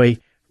enjoy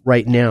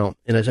right now.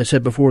 And as I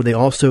said before, they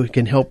also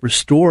can help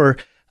restore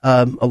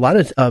a lot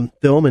of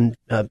film and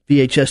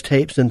VHS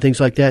tapes and things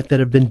like that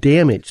have been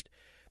damaged.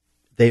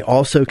 They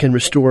also can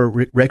restore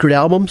record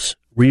albums,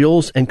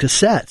 reels, and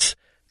cassettes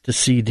to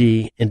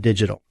CD and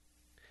digital.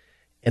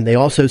 And they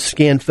also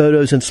scan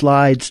photos and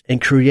slides and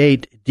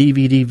create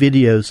DVD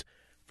videos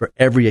for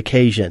every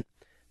occasion.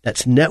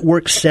 That's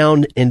Network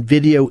Sound and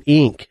Video,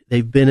 Inc.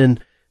 They've been in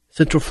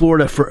Central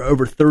Florida for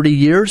over 30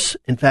 years.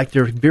 In fact,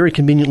 they're very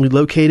conveniently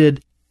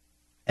located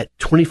at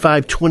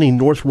 2520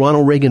 North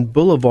Ronald Reagan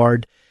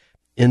Boulevard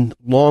in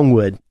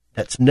Longwood.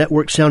 That's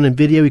Network Sound and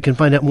Video. You can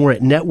find out more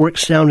at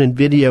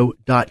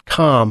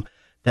networksoundandvideo.com.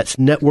 That's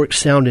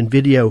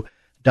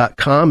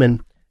networksoundandvideo.com.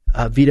 And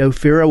Vito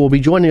Fira will be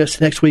joining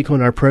us next week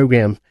on our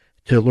program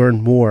to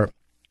learn more.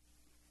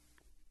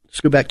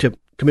 Let's go back to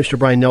Commissioner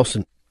Bryan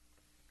Nelson.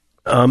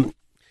 Brian,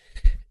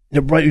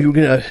 you were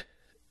going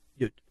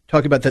to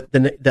talk about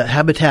the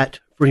Habitat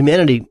for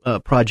Humanity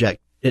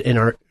project in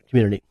our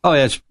community. Oh,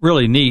 yeah, it's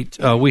really neat.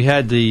 We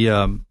had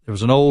there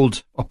was an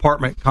old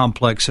apartment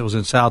complex that was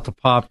in South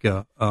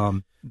Apopka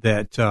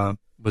that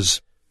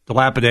was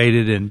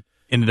dilapidated and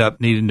ended up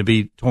needing to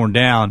be torn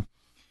down.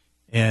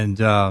 And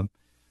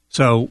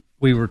so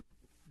we were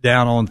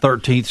down on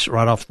 13th,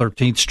 right off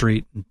 13th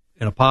Street in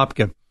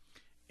Apopka.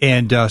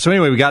 And so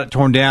anyway, we got it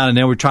torn down, and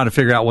then we're trying to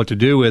figure out what to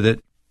do with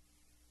it.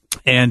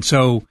 And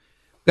so we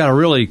got a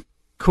really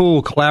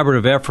cool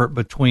collaborative effort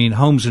between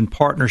Homes in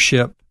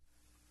Partnership,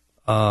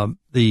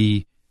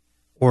 the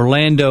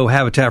Orlando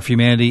Habitat for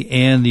Humanity,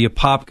 and the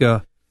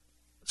Apopka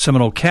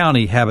Seminole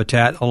County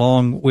Habitat,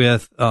 along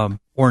with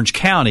Orange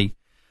County,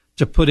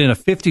 to put in a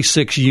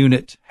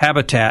 56-unit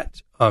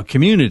habitat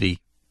community.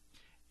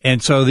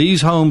 And so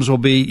these homes will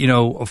be,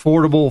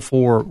 affordable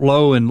for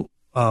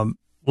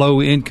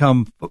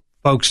low-income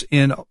folks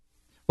it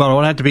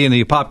won't have to be in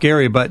the Apopka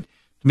area, but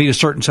to meet a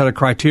certain set of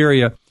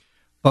criteria.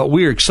 But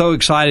we are so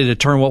excited to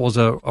turn what was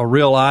a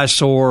real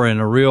eyesore and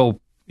a real,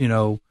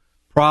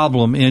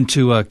 problem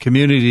into a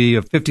community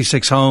of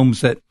 56 homes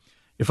that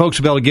if folks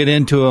will be able to get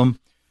into them,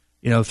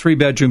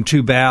 3-bedroom,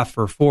 2-bath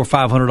for $400 or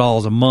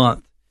 $500 a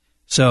month.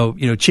 So,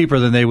 cheaper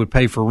than they would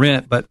pay for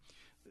rent. But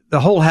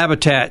the whole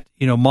habitat,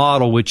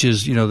 model, which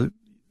is,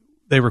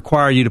 they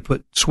require you to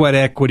put sweat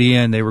equity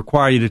in, they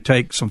require you to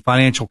take some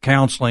financial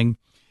counseling,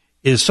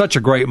 is such a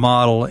great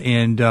model.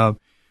 And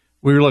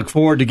we look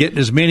forward to getting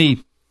as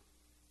many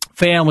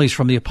families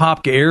from the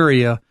Apopka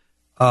area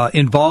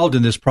involved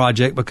in this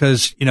project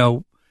because,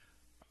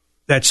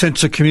 that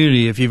sense of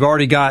community, if you've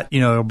already got,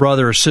 a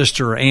brother or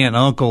sister, aunt,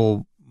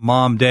 uncle,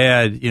 mom,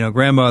 dad,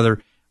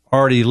 grandmother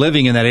already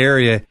living in that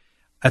area,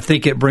 I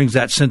think it brings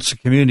that sense of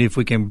community if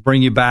we can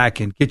bring you back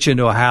and get you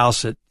into a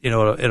house at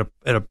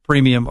a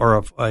premium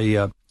or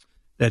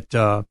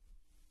that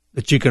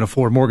you can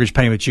afford, mortgage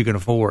payments you can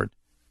afford.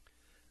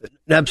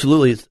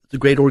 Absolutely. It's a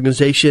great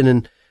organization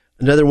and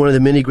another one of the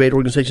many great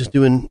organizations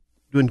doing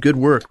good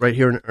work right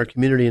here in our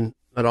community, and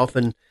not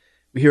often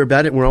we hear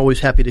about it, and we're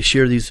always happy to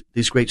share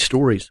these great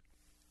stories.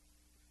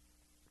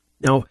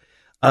 Now,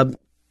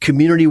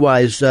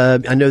 community-wise,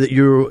 I know that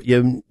your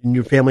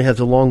family has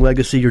a long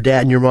legacy, your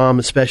dad and your mom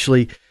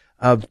especially,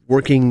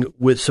 working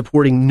with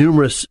supporting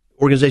numerous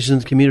organizations in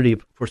the community.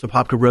 Of course, the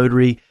Apopka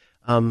Rotary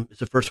is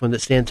the first one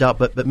that stands out,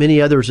 but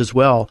many others as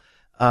well.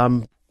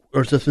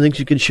 Or some things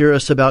you can share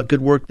us about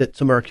good work that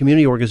some of our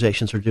community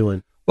organizations are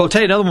doing. Well, I'll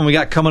tell you another one we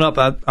got coming up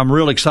I'm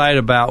really excited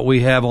about.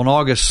 We have on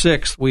August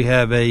 6th, we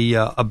have a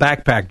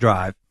backpack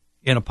drive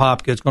in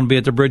Apopka. It's going to be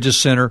at the Bridges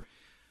Center,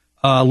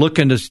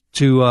 looking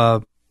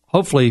to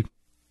hopefully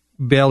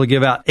be able to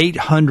give out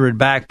 800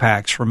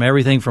 backpacks from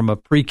everything from a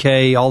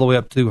pre-K all the way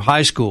up to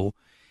high school.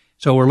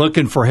 So we're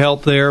looking for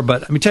help there.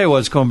 But let me tell you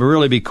what's going to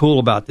really be cool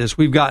about this.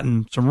 We've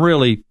gotten some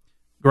really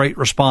great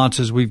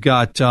responses. We've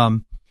got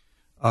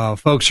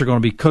folks are going to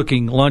be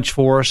cooking lunch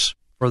for us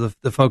for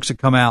the folks that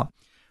come out.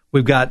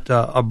 We've got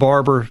a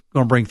barber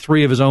going to bring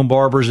 3 of his own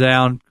barbers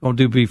down, going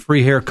to be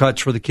free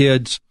haircuts for the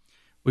kids.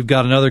 We've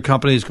got another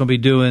company that's going to be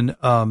doing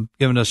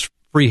giving us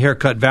free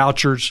haircut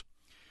vouchers.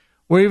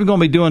 We're even going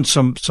to be doing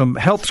some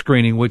health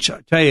screening, which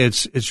I tell you,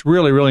 it's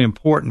really, really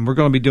important. We're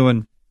going to be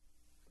doing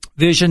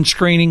vision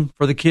screening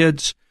for the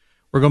kids.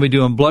 We're going to be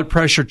doing blood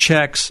pressure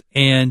checks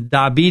and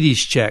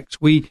diabetes checks.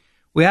 We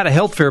had a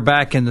health fair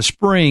back in the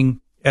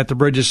spring at the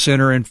Bridges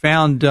Center and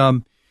found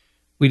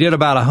we did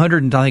about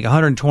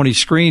 120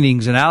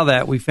 screenings, and out of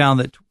that we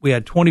found that we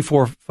had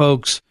 24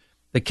 folks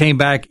that came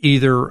back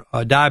either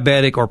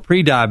diabetic or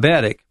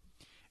pre-diabetic.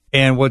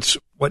 And which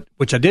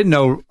I didn't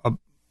know,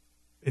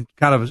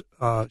 kind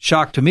of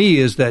shock to me,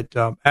 is that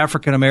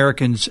African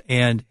Americans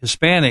and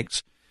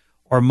Hispanics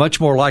are much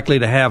more likely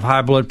to have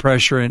high blood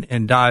pressure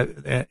and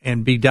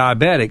be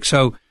diabetic.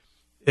 So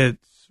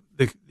it's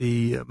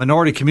the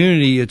minority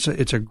community.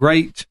 It's a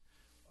great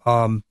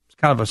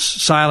kind of a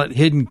silent,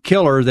 hidden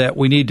killer that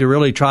we need to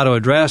really try to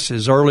address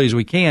as early as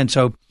we can.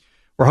 So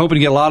we're hoping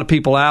to get a lot of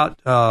people out.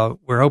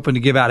 We're hoping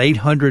to give out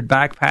 800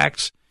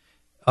 backpacks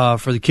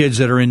for the kids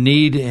that are in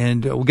need.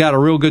 And we got a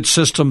real good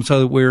system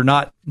so that we're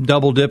not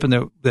double dipping,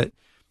 that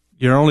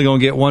you're only going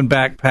to get one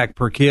backpack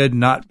per kid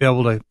and not be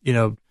able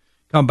to,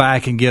 come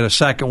back and get a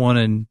second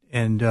one.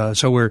 And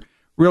so we're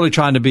really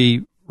trying to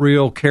be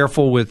real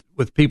careful with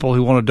people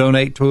who want to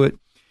donate to it.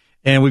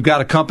 And we've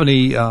got a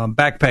company,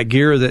 Backpack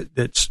Gear,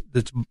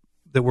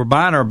 that we're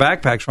buying our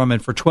backpacks from,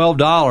 and for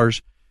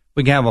 $12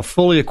 we can have a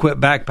fully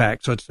equipped backpack.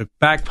 So it's the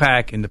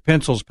backpack and the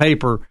pencils,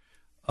 paper,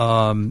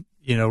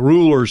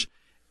 rulers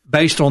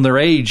based on their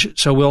age.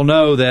 So we'll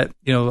know that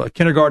a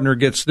kindergartner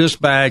gets this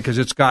bag because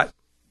it's got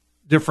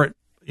different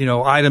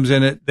items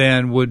in it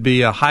than would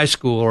be a high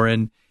schooler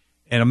and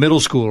a middle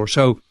schooler.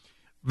 So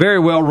very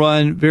well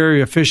run,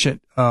 very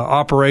efficient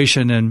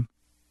operation, and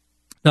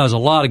does a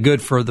lot of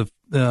good for the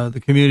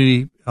the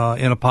community in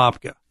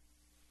Apopka.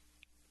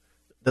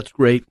 That's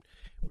great.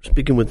 We're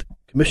speaking with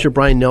Commissioner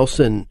Bryan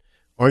Nelson,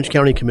 Orange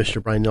County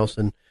Commissioner Bryan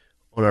Nelson,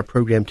 on our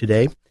program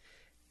today.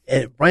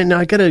 And Bryan, now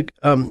I got to,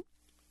 I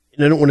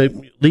don't want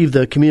to leave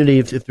the community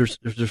if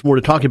there's more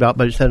to talk about,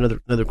 but I just had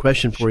another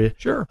question for you.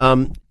 Sure.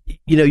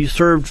 You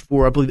served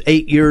for, I believe,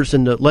 8 years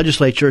in the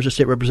legislature as a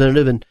state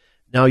representative, and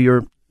now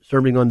you're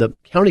serving on the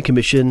county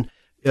commission,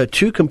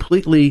 two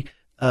completely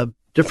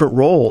different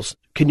roles.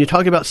 Can you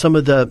talk about some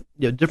of the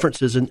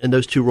differences in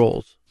those two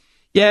roles?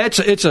 Yeah,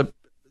 it's a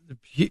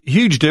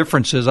huge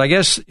differences. I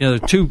guess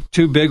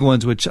two big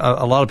ones, which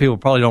a lot of people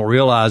probably don't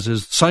realize,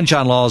 is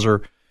sunshine laws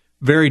are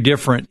very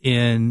different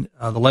in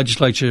the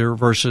legislature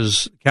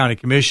versus county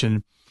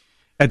commission.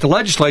 At the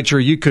legislature,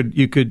 you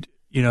could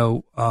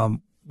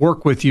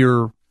work with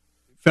your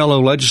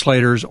fellow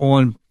legislators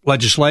on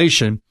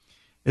legislation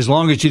as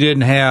long as you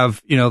didn't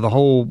have the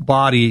whole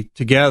body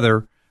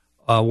together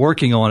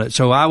working on it.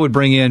 So I would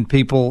bring in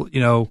people,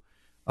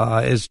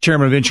 as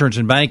chairman of insurance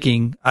and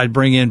banking, I'd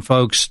bring in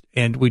folks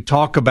and we'd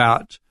talk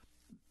about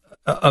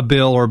a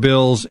bill or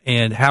bills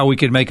and how we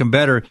could make them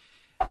better.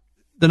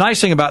 The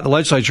nice thing about the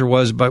legislature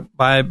was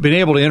by being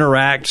able to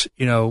interact,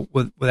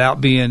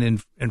 without being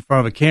in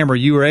front of a camera,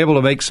 you were able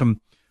to make some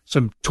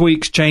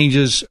tweaks,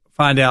 changes,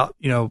 find out,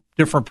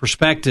 different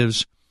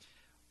perspectives,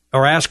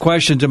 or ask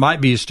questions. It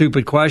might be a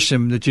stupid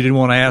question that you didn't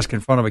want to ask in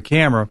front of a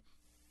camera.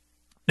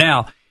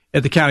 Now,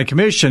 at the county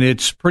commission,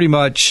 it's pretty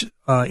much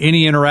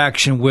any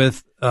interaction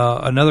with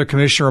another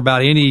commissioner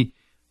about any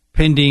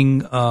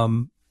pending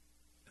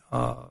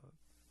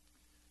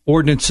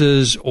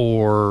ordinances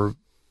or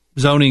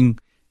zoning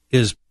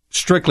is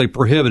strictly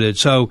prohibited.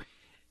 So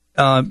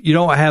you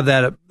don't have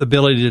that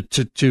ability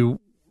to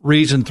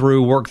reason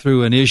through, work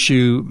through an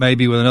issue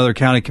maybe with another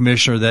county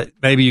commissioner that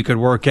maybe you could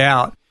work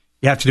out.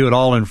 You have to do it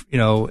all in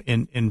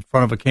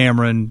front of a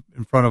camera and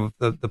in front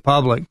of the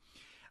public.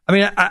 I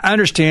mean, I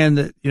understand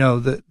that,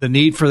 the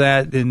need for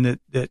that, and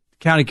that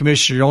county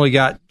commissioner, you only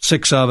got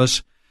 6 of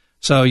us.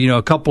 So,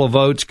 a couple of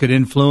votes could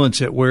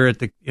influence it, where at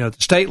the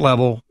state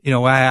level,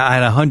 I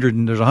had 100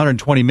 and there's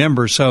 120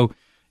 members. So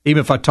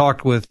even if I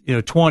talked with,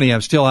 20, I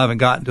still haven't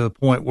gotten to the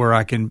point where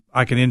I can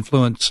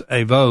influence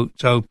a vote.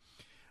 So,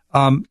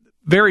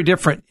 very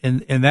different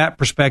in that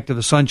perspective,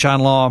 the sunshine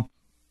law.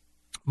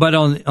 But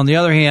on the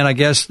other hand, I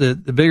guess the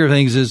bigger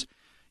things is,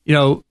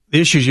 the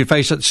issues you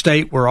face at the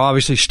state were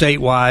obviously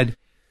statewide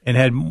and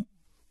had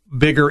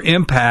bigger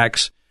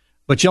impacts,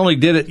 but you only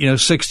did it,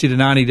 60 to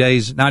 90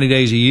 days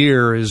a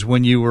year is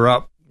when you were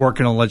up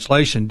working on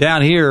legislation.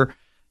 Down here,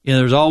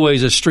 there's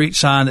always a street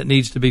sign that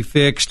needs to be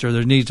fixed, or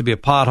there needs to be a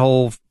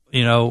pothole,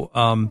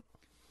 or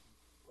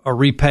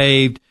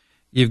repaved.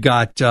 You've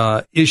got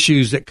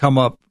issues that come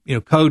up,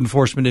 code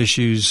enforcement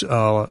issues,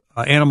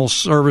 animal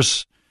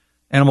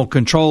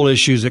control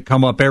issues that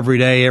come up every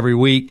day, every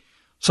week.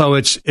 So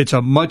it's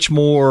a much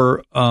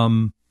more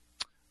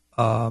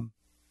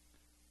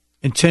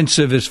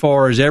intensive as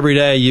far as every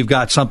day you've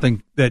got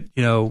something that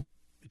that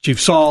you've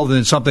solved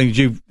and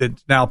something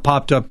that's now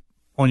popped up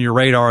on your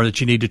radar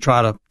that you need to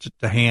try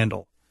to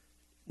handle.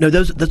 No,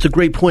 that's a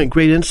great point,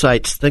 great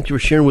insights. Thank you for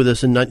sharing with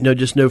us. And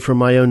just know from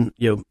my own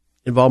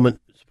involvement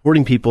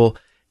supporting people,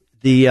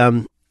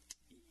 I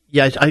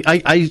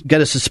got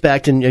to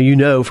suspect,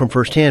 and from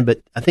firsthand,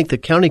 but I think the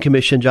county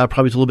commission job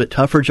probably is a little bit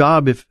tougher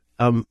job. If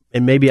and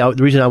maybe the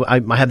reason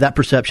I have that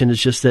perception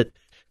is just that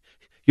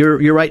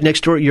you're right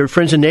next door. Your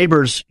friends and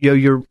neighbors,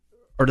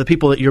 are the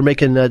people that you're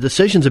making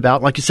decisions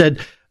about. Like you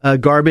said,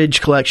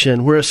 garbage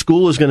collection, where a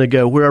school is going to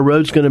go, where a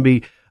road's going to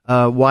be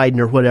widened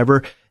or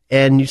whatever.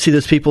 And you see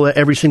those people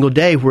every single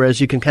day. Whereas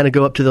you can kind of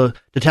go up to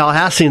the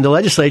Tallahassee and the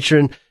legislature,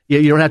 and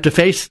you don't have to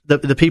face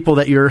the people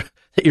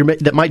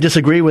that might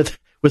disagree with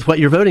what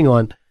you're voting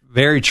on.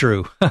 Very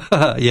true.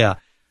 Yeah.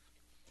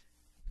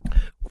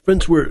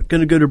 Friends, we're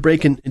going to go to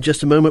break in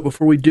just a moment.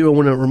 Before we do, I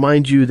want to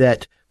remind you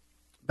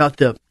about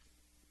the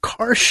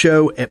car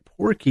show at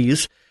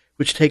Porky's,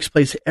 which takes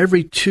place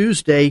every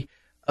Tuesday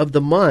of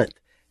the month.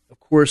 Of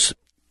course,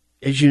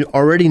 as you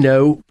already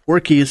know,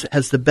 Porky's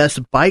has the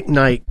best bike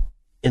night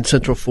in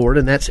Central Florida,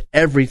 and that's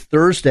every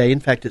Thursday.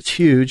 In fact, it's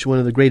huge, one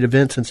of the great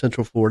events in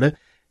Central Florida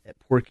at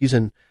Porky's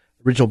and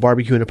Original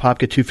Barbecue in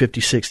Apopka,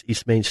 256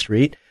 East Main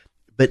Street.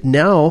 But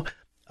now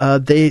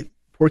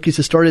Porky's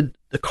has started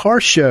the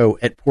car show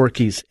at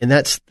Porky's, and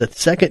that's the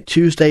second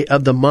Tuesday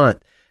of the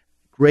month.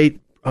 Great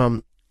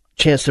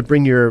chance to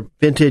bring your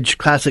vintage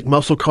classic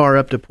muscle car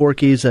up to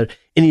Porky's,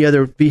 any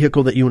other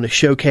vehicle that you want to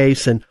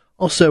showcase, and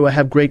also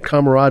have great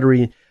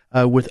camaraderie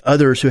with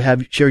others who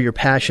share your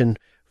passion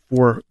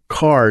for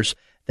cars.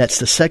 That's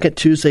the second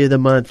Tuesday of the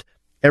month,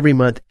 every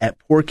month at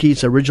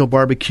Porky's Original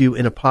Barbecue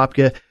in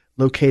Apopka,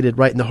 located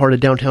right in the heart of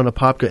downtown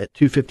Apopka at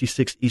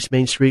 256 East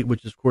Main Street,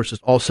 which of course is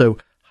also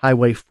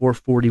Highway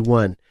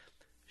 441.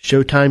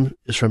 Showtime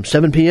is from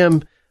 7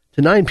 p.m.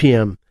 to 9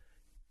 p.m.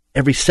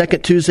 every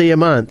second Tuesday a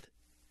month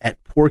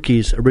at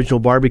Porky's Original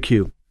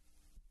Barbecue.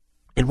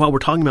 And while we're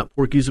talking about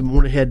Porky's, I'm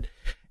going to head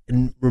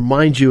and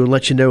remind you and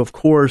let you know, of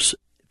course,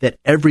 that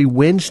every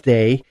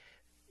Wednesday,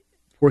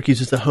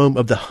 Porky's is the home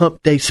of the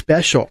Hump Day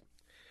Special,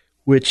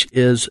 which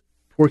is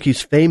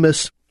Porky's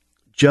famous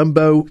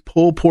jumbo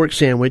pulled pork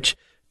sandwich,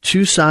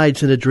 2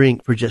 sides and a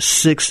drink for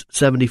just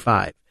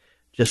 $6.75.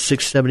 Just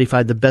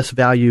 $6.75, the best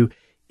value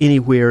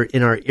anywhere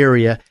in our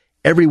area.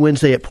 Every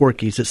Wednesday at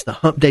Porky's. It's the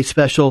Hump Day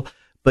Special,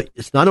 but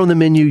it's not on the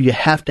menu. You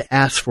have to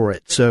ask for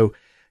it. So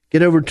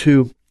get over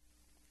to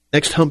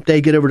next Hump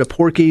Day, get over to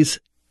Porky's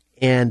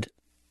and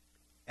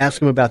ask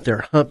them about their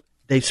Hump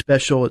Day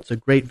Special. It's a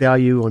great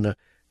value on a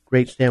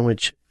great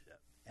sandwich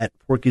at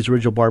Porky's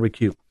Original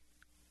Barbecue.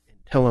 And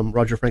tell them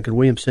Roger Franklin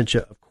Williams sent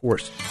you, of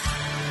course.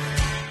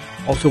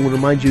 Also want to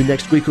remind you,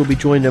 next week we'll be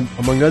joined,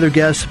 among other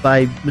guests,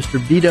 by Mr.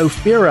 Vito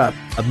Fira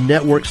of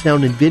Network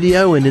Sound and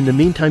Video. And in the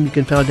meantime, you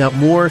can find out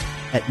more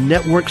at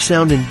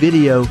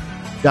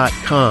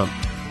networksoundandvideo.com.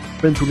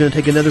 Friends, we're going to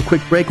take another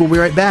quick break. We'll be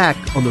right back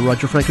on the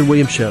Roger Franklin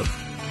Williams Show.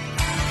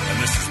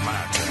 And this is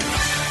my turn.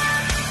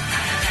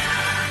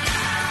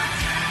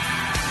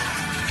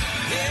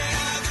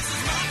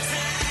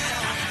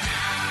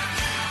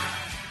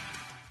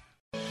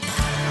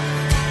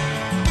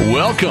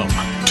 Welcome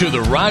to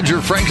the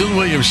Roger Franklin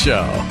Williams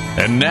Show.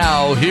 And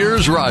now,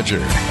 here's Roger.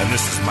 And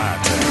this is my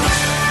turn.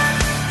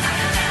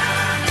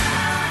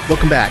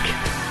 Welcome back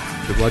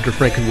to the Roger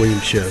Franklin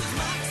Williams Show.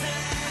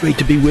 Great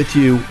to be with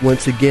you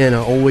once again. I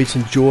always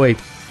enjoy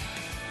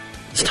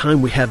this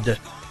time we have to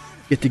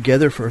get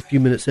together for a few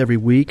minutes every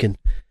week and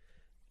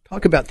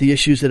talk about the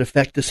issues that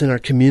affect us in our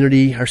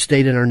community, our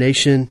state, and our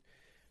nation.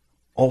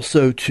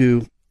 Also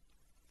to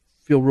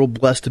feel real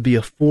blessed to be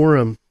a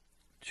forum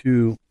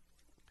to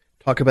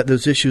talk about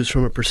those issues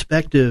from a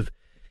perspective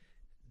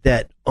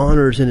that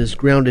honors and is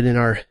grounded in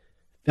our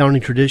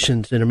founding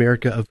traditions in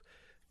America of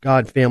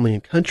God, family,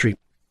 and country.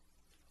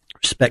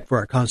 Respect for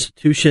our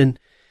Constitution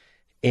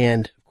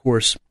and, of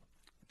course,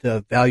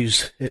 the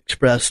values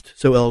expressed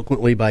so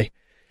eloquently by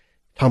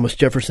Thomas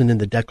Jefferson in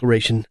the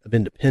Declaration of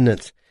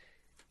Independence.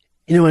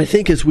 You know, I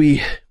think as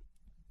we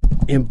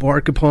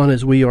embark upon,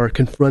 as we are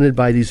confronted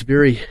by these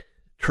very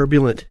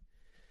turbulent,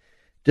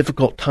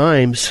 difficult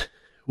times,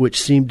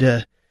 which seem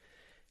to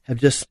have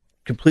just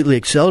completely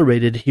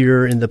accelerated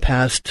here in the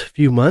past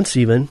few months,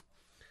 even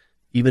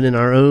in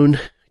our own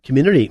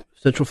community,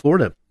 Central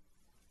Florida.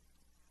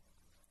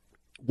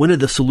 One of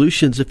the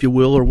solutions, if you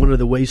will, or one of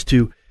the ways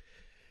to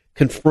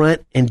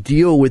confront and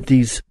deal with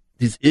these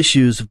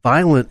issues,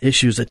 violent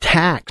issues,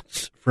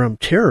 attacks from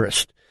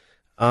terrorists,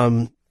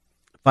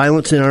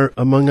 violence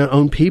among our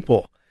own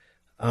people,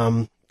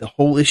 the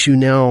whole issue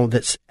now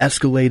that's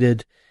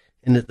escalated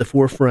and at the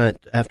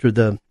forefront after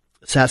the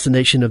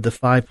assassination of the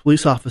 5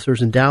 police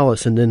officers in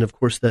Dallas, and then, of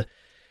course, the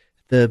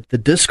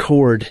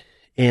discord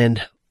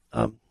and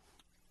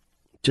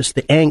just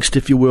the angst,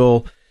 if you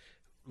will,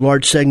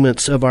 large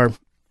segments of our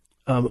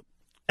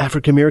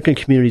African American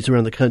communities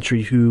around the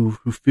country who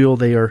feel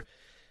they are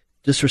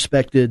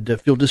disrespected,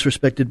 feel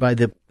disrespected by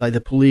the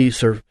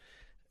police, or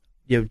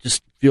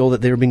just feel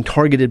that they're being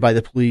targeted by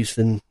the police,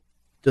 and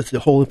just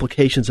the whole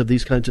implications of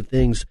these kinds of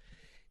things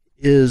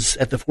is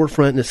at the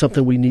forefront, and it's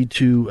something we need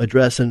to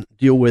address and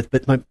deal with.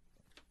 But my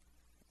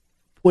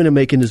point I'm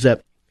making is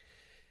that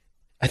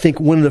I think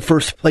one of the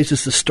first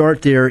places to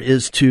start there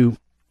is to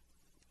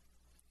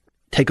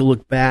take a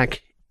look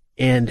back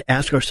and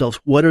ask ourselves,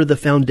 what are the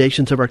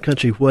foundations of our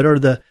country? What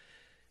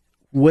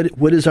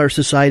is our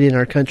society and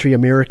our country,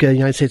 America,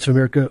 United States of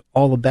America,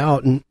 all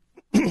about? And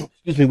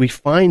excuse me, we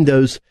find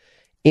those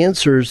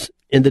answers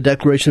in the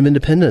Declaration of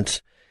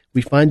Independence.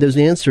 We find those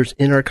answers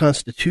in our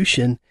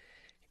Constitution.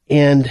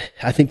 And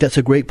I think that's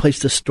a great place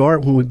to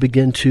start when we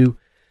begin to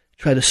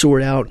try to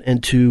sort out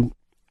and to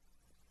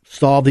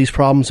solve these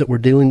problems that we're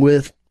dealing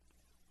with,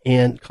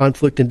 and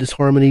conflict and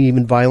disharmony,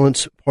 even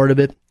violence, part of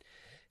it,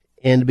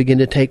 and begin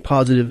to take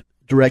positive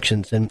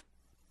directions. And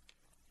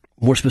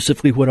more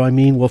specifically, what do I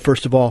mean? Well,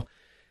 first of all,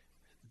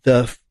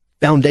 the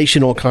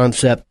foundational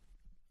concept,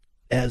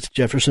 as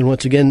Jefferson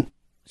once again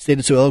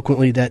stated so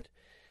eloquently, that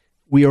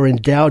we are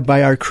endowed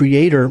by our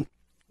Creator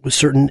with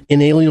certain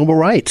inalienable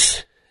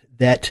rights,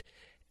 that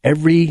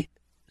every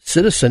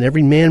citizen,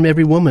 every man,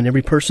 every woman,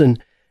 every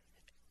person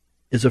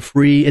is a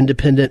free,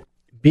 independent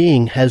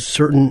being, has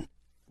certain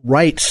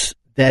rights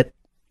that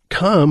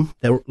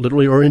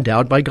literally are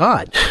endowed by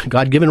God,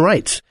 God-given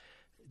rights.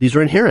 These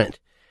are inherent.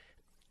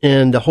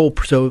 And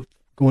so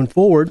going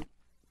forward,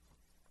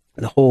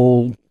 the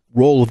whole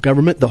role of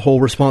government, the whole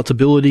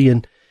responsibility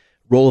and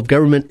role of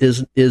government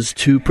is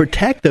to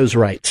protect those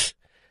rights,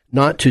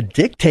 not to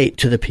dictate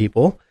to the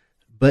people,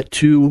 but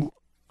to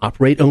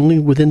operate only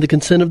within the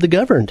consent of the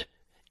governed,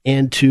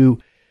 and to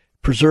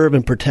preserve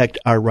and protect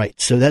our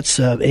rights. So that's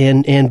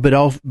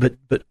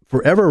but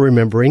forever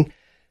remembering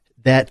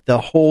that the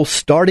whole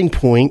starting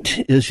point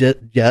is that,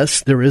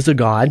 yes, there is a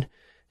God,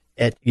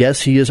 and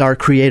yes, He is our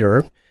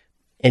Creator,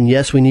 and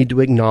yes, we need to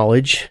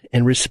acknowledge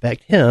and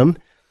respect Him.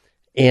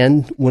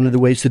 And one of the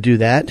ways to do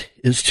that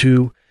is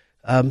to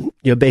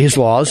obey His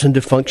laws and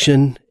to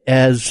function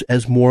as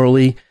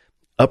morally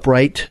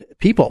upright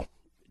people.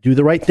 Do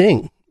the right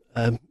thing.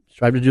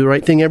 Strive to do the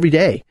right thing every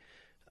day.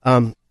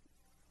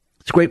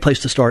 It's a great place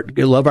to start.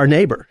 Love our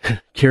neighbor,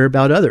 care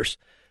about others.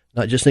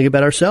 not just think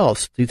about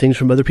ourselves, see things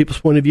from other people's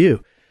point of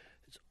view.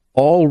 It's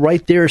all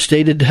right there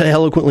stated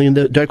eloquently in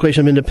the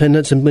Declaration of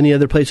Independence and many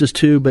other places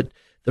too, but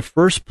the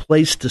first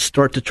place to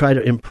start to try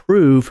to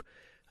improve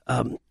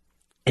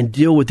and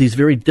deal with these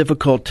very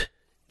difficult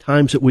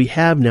times that we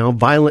have now,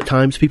 violent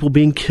times, people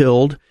being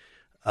killed,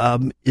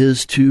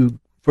 is to,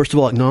 first of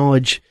all,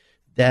 acknowledge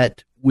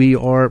that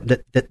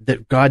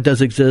that God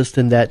does exist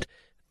and that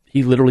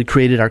he literally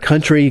created our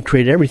country,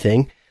 created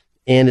everything.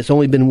 And it's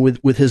only been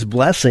with his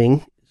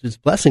blessing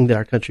that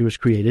our country was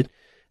created.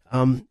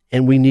 And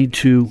we need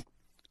to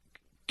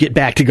get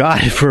back to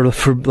God,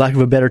 for lack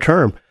of a better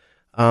term.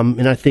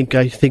 And I think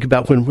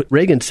about when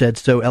Reagan said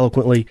so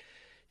eloquently,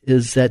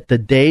 is that the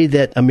day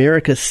that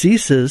America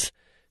ceases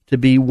to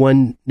be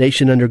one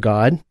nation under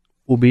God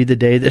will be the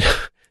day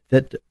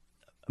that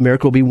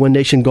America will be one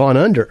nation gone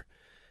under.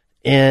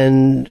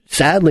 And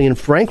sadly and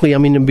frankly, I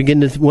mean, I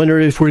begin to wonder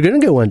if we're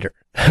going to go under,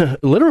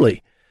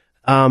 literally.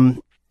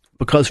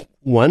 Because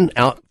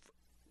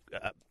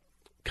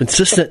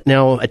consistent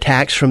now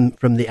attacks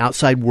from the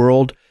outside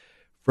world,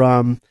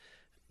 from,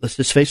 let's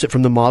just face it,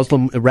 from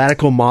the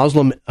radical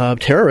Muslim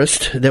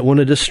terrorists that want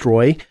to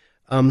destroy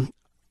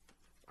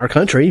our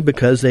country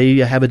because they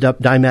have a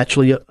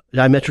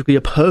diametrically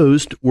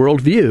opposed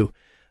worldview,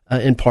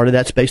 and part of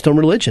that's based on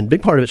religion.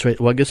 Big part of it's,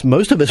 well, I guess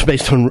most of it's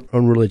based on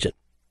religion.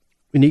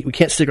 We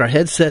can't stick our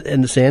heads set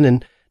in the sand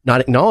and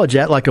not acknowledge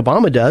that, like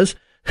Obama does.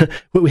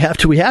 But we have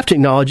to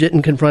acknowledge it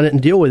and confront it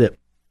and deal with it.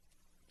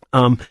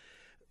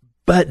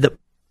 But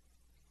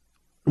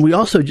we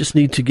also just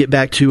need to get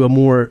back to a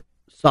more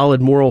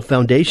solid moral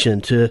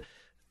foundation, to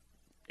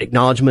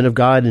acknowledgement of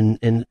God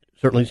and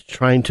certainly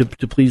trying to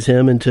please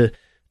him and to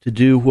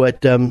do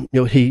what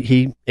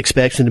he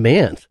expects and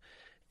demands.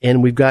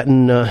 And we've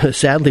gotten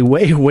sadly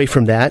way away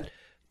from that.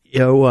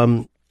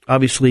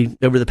 Obviously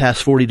over the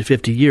past 40 to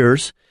 50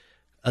 years,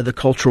 the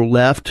cultural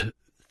left,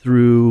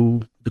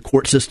 through the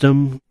court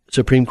system,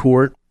 Supreme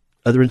Court,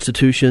 other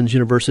institutions,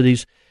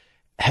 universities,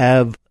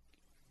 have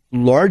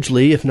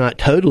largely, if not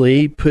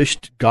totally,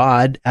 pushed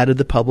God out of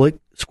the public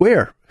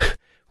square,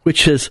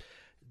 which is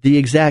the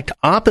exact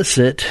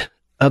opposite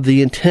of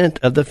the intent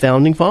of the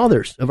founding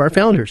fathers, of our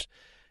founders.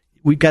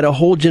 We've got a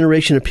whole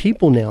generation of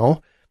people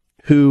now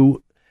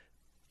who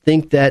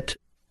think that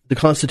the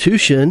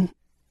Constitution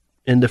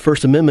and the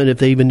First Amendment, if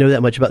they even know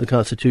that much about the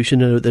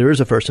Constitution, there is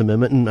a First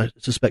Amendment, and I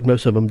suspect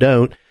most of them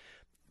don't,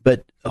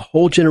 but a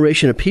whole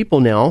generation of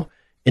people now,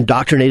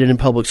 indoctrinated in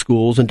public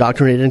schools,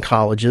 indoctrinated in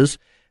colleges,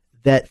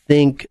 that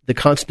think the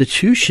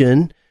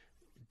Constitution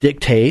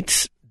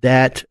dictates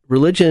that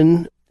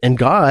religion and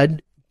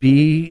God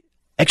be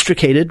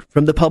extricated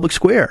from the public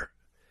square,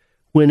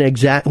 when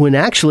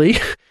actually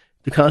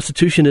the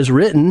Constitution is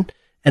written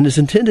and is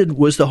intended,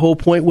 the whole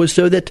point was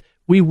so that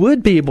we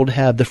would be able to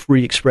have the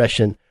free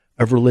expression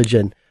of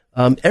religion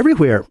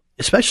everywhere,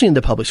 especially in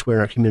the public square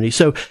in our community.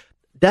 So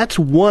that's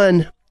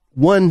one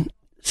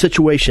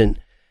situation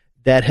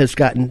that has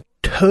gotten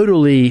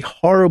totally,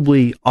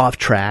 horribly off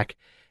track.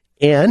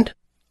 And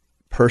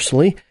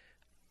personally,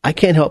 I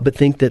can't help but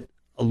think that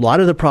a lot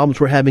of the problems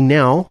we're having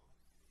now,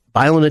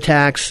 violent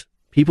attacks,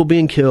 people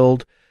being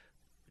killed,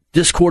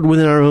 discord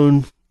within our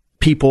own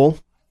people,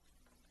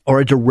 are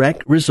a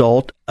direct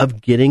result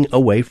of getting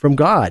away from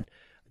God,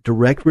 a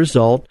direct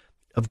result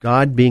of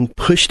God being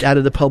pushed out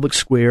of the public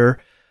square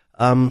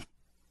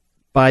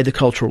by the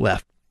cultural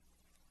left.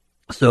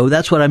 So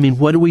that's what I mean.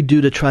 What do we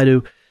do to try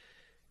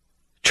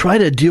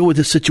to deal with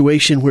a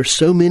situation where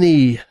so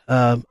many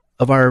of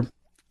our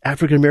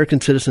African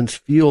American citizens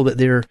feel that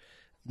they're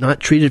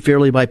not treated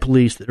fairly by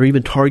police, that they're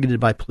even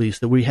targeted by police,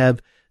 that we have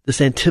this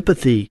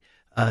antipathy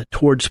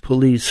towards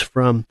police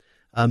from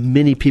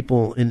many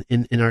people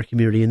in our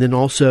community? And then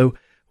also,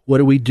 what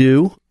do we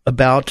do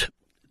about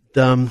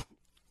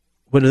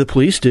what do the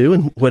police do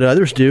and what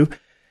others do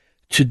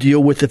to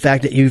deal with the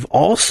fact that you've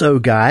also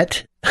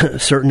got a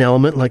certain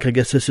element, like I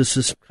guess this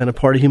is kind of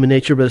part of human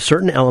nature, but a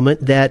certain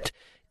element that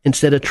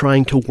instead of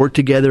trying to work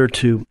together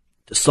to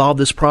solve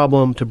this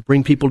problem, to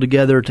bring people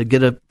together, to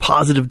get a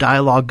positive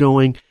dialogue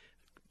going,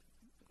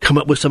 come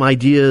up with some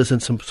ideas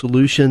and some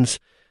solutions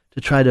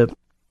to try to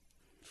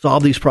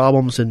solve these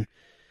problems and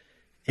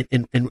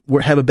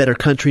have a better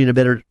country and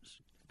a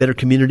better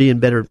community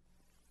and better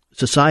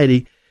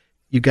society,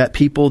 you've got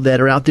people that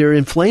are out there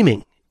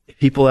inflaming,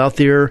 people out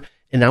there,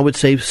 and I would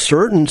say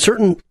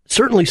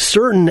certainly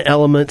certain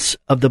elements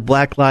of the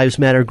Black Lives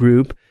Matter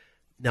group.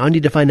 Now I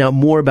need to find out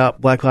more about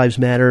Black Lives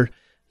Matter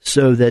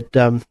so that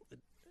I want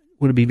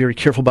to be very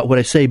careful about what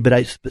I say,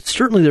 but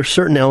certainly there's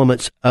certain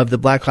elements of the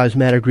Black Lives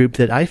Matter group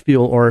that I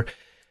feel are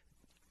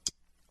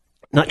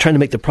not trying to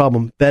make the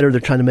problem better,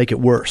 they're trying to make it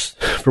worse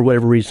for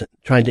whatever reason,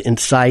 trying to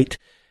incite,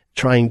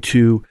 trying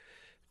to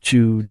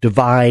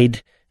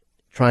divide,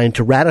 trying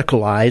to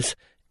radicalize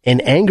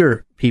and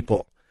anger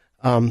people.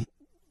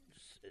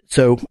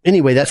 So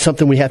anyway, that's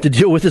something we have to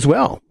deal with as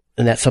well.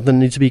 And that's something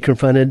that needs to be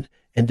confronted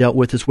and dealt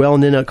with as well.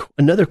 And then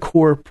another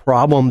core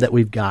problem that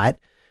we've got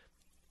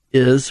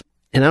is,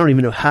 and I don't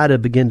even know how to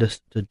begin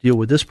to deal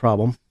with this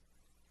problem,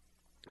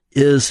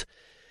 is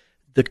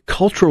the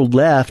cultural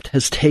left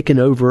has taken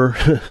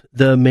over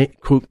the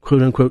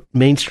quote unquote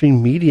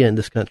mainstream media in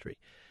this country.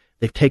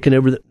 They've taken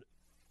over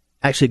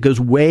actually it goes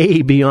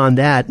way beyond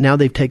that. Now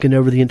they've taken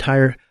over the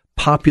entire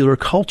popular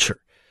culture.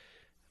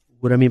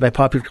 What I mean by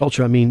popular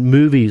culture, I mean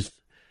movies,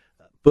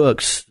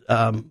 books,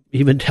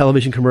 even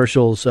television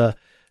commercials,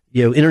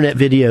 internet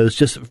videos,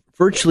 just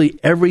virtually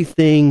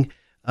everything,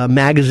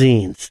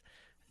 magazines,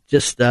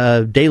 just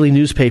daily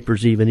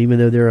newspapers even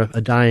though they're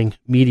a dying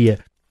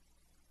media.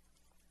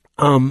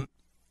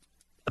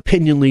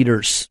 Opinion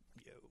leaders,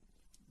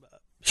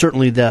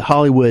 certainly the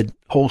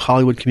whole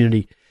Hollywood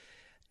community,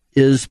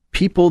 is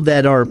people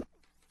that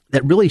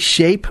really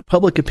shape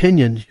public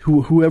opinion,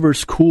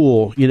 whoever's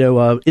cool,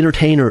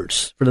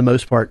 entertainers for the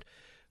most part.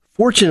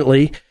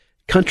 Fortunately,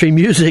 country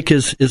music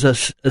is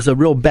a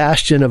real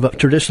bastion of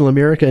traditional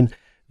American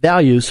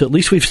values, so at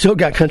least we've still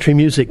got country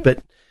music,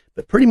 but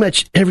pretty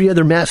much every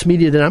other mass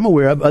media that I'm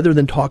aware of, other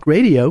than talk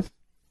radio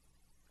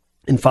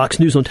and Fox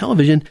News on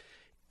television,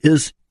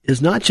 is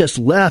not just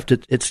left,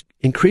 it's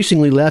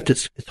increasingly left,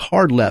 it's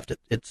hard left,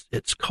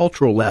 it's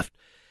cultural left.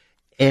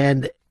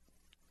 And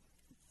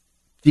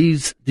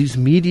these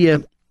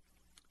media,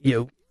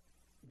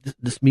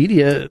 this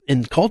media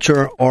and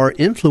culture are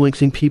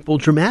influencing people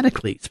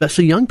dramatically,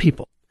 especially young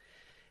people.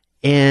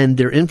 And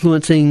they're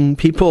influencing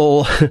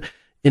people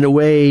in a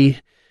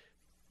way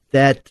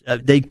that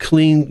they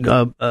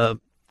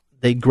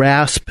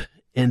grasp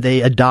and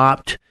they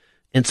adopt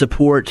and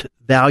support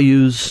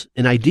values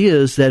and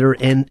ideas that are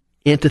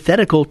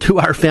antithetical to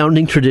our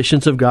founding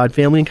traditions of God,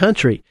 family, and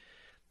country.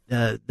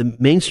 The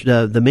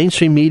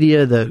mainstream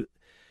media,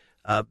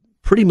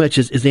 pretty much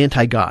is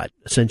anti-God,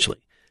 essentially.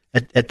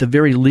 At the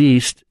very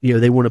least,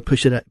 they want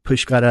to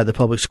push God out of the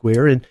public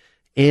square,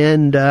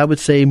 and I would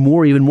say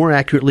even more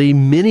accurately,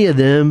 many of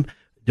them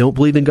don't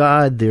believe in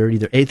God. They're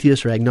either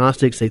atheists or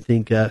agnostics. They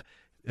think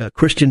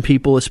Christian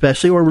people,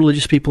 especially, or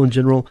religious people in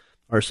general,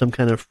 are some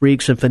kind of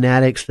freaks and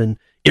fanatics and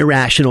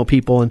irrational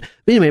people. And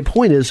anyway, the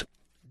point is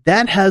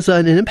that has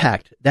an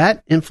impact.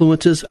 That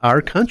influences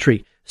our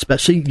country,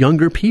 especially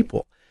younger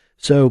people.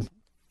 So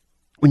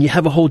when you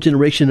have a whole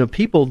generation of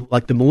people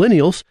like the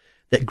millennials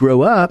that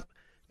grow up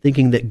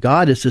thinking that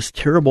God is this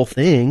terrible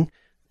thing,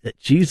 that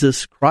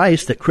Jesus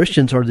Christ, that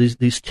Christians are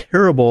these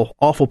terrible,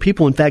 awful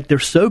people. In fact, they're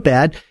so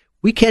bad,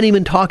 we can't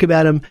even talk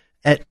about them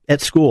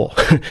at school.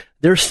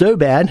 They're so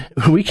bad,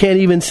 we can't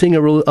even sing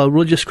a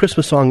religious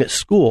Christmas song at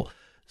school.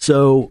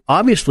 So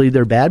obviously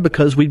they're bad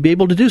because we'd be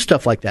able to do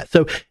stuff like that.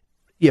 So,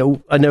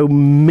 I know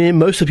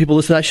most of the people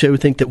listening to that show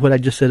think that what I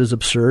just said is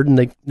absurd, and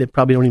they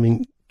probably don't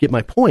even get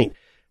my point,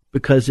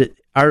 because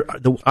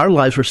our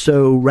lives were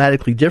so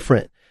radically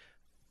different.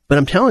 But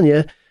I'm telling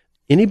you,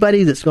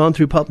 anybody that's gone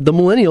through the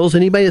millennials,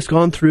 anybody that's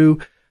gone through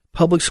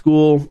public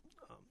school,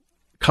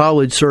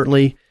 college,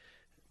 certainly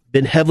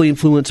been heavily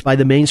influenced by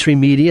the mainstream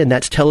media, and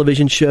that's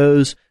television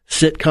shows,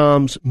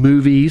 sitcoms,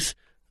 movies,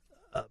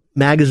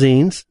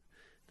 magazines,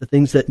 the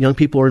things that young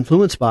people are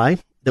influenced by,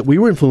 that we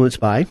were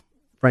influenced by,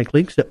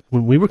 frankly, except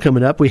when we were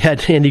coming up, we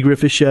had Andy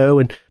Griffith's Show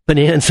and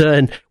Bonanza,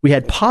 and we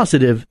had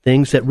positive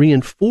things that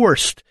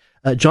reinforced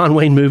John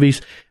Wayne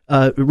movies,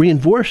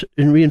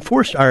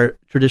 reinforced our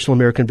traditional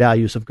American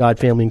values of God,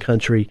 family, and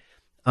country,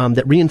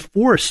 that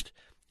reinforced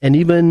and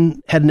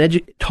even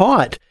had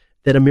taught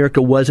that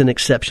America was an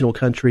exceptional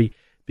country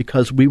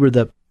because we were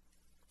the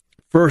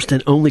first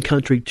and only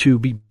country to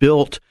be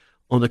built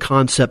on the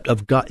concept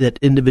of God, that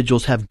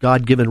individuals have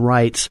God-given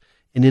rights,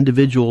 and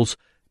individuals,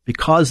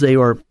 because they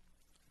are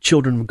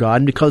children of God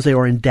and because they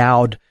are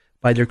endowed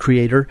by their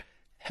Creator,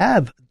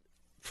 have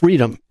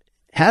freedom,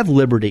 have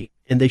liberty,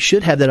 and they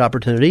should have that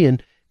opportunity.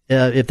 And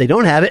if they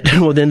don't have it,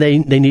 well, then they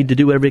need to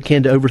do whatever they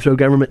can to overthrow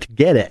government to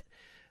get it.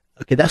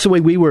 Okay, that's the way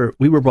we were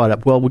brought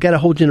up. Well, we got a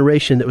whole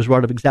generation that was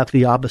brought up exactly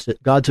the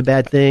opposite. God's a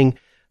bad thing.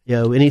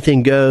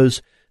 Anything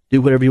goes.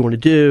 Do whatever you want to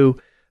do.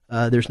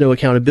 There's no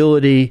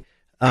accountability,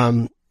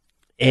 and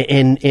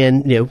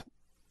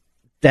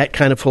that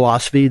kind of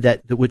philosophy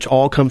which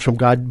all comes from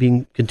God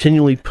being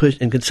continually pushed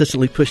and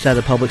consistently pushed out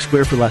of the public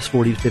square for the last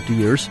 40 to 50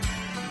 years,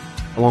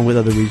 along with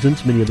other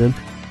reasons, many of them,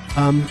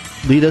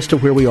 lead us to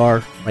where we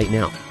are right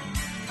now.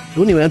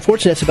 So anyway,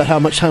 unfortunately, that's about how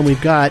much time we've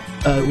got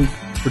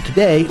for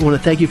today. I want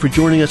to thank you for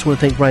joining us. I want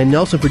to thank Bryan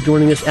Nelson for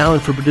joining us,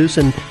 Alan for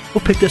producing.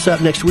 We'll pick this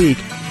up next week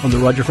on the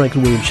Roger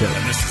Franklin Williams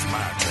Show.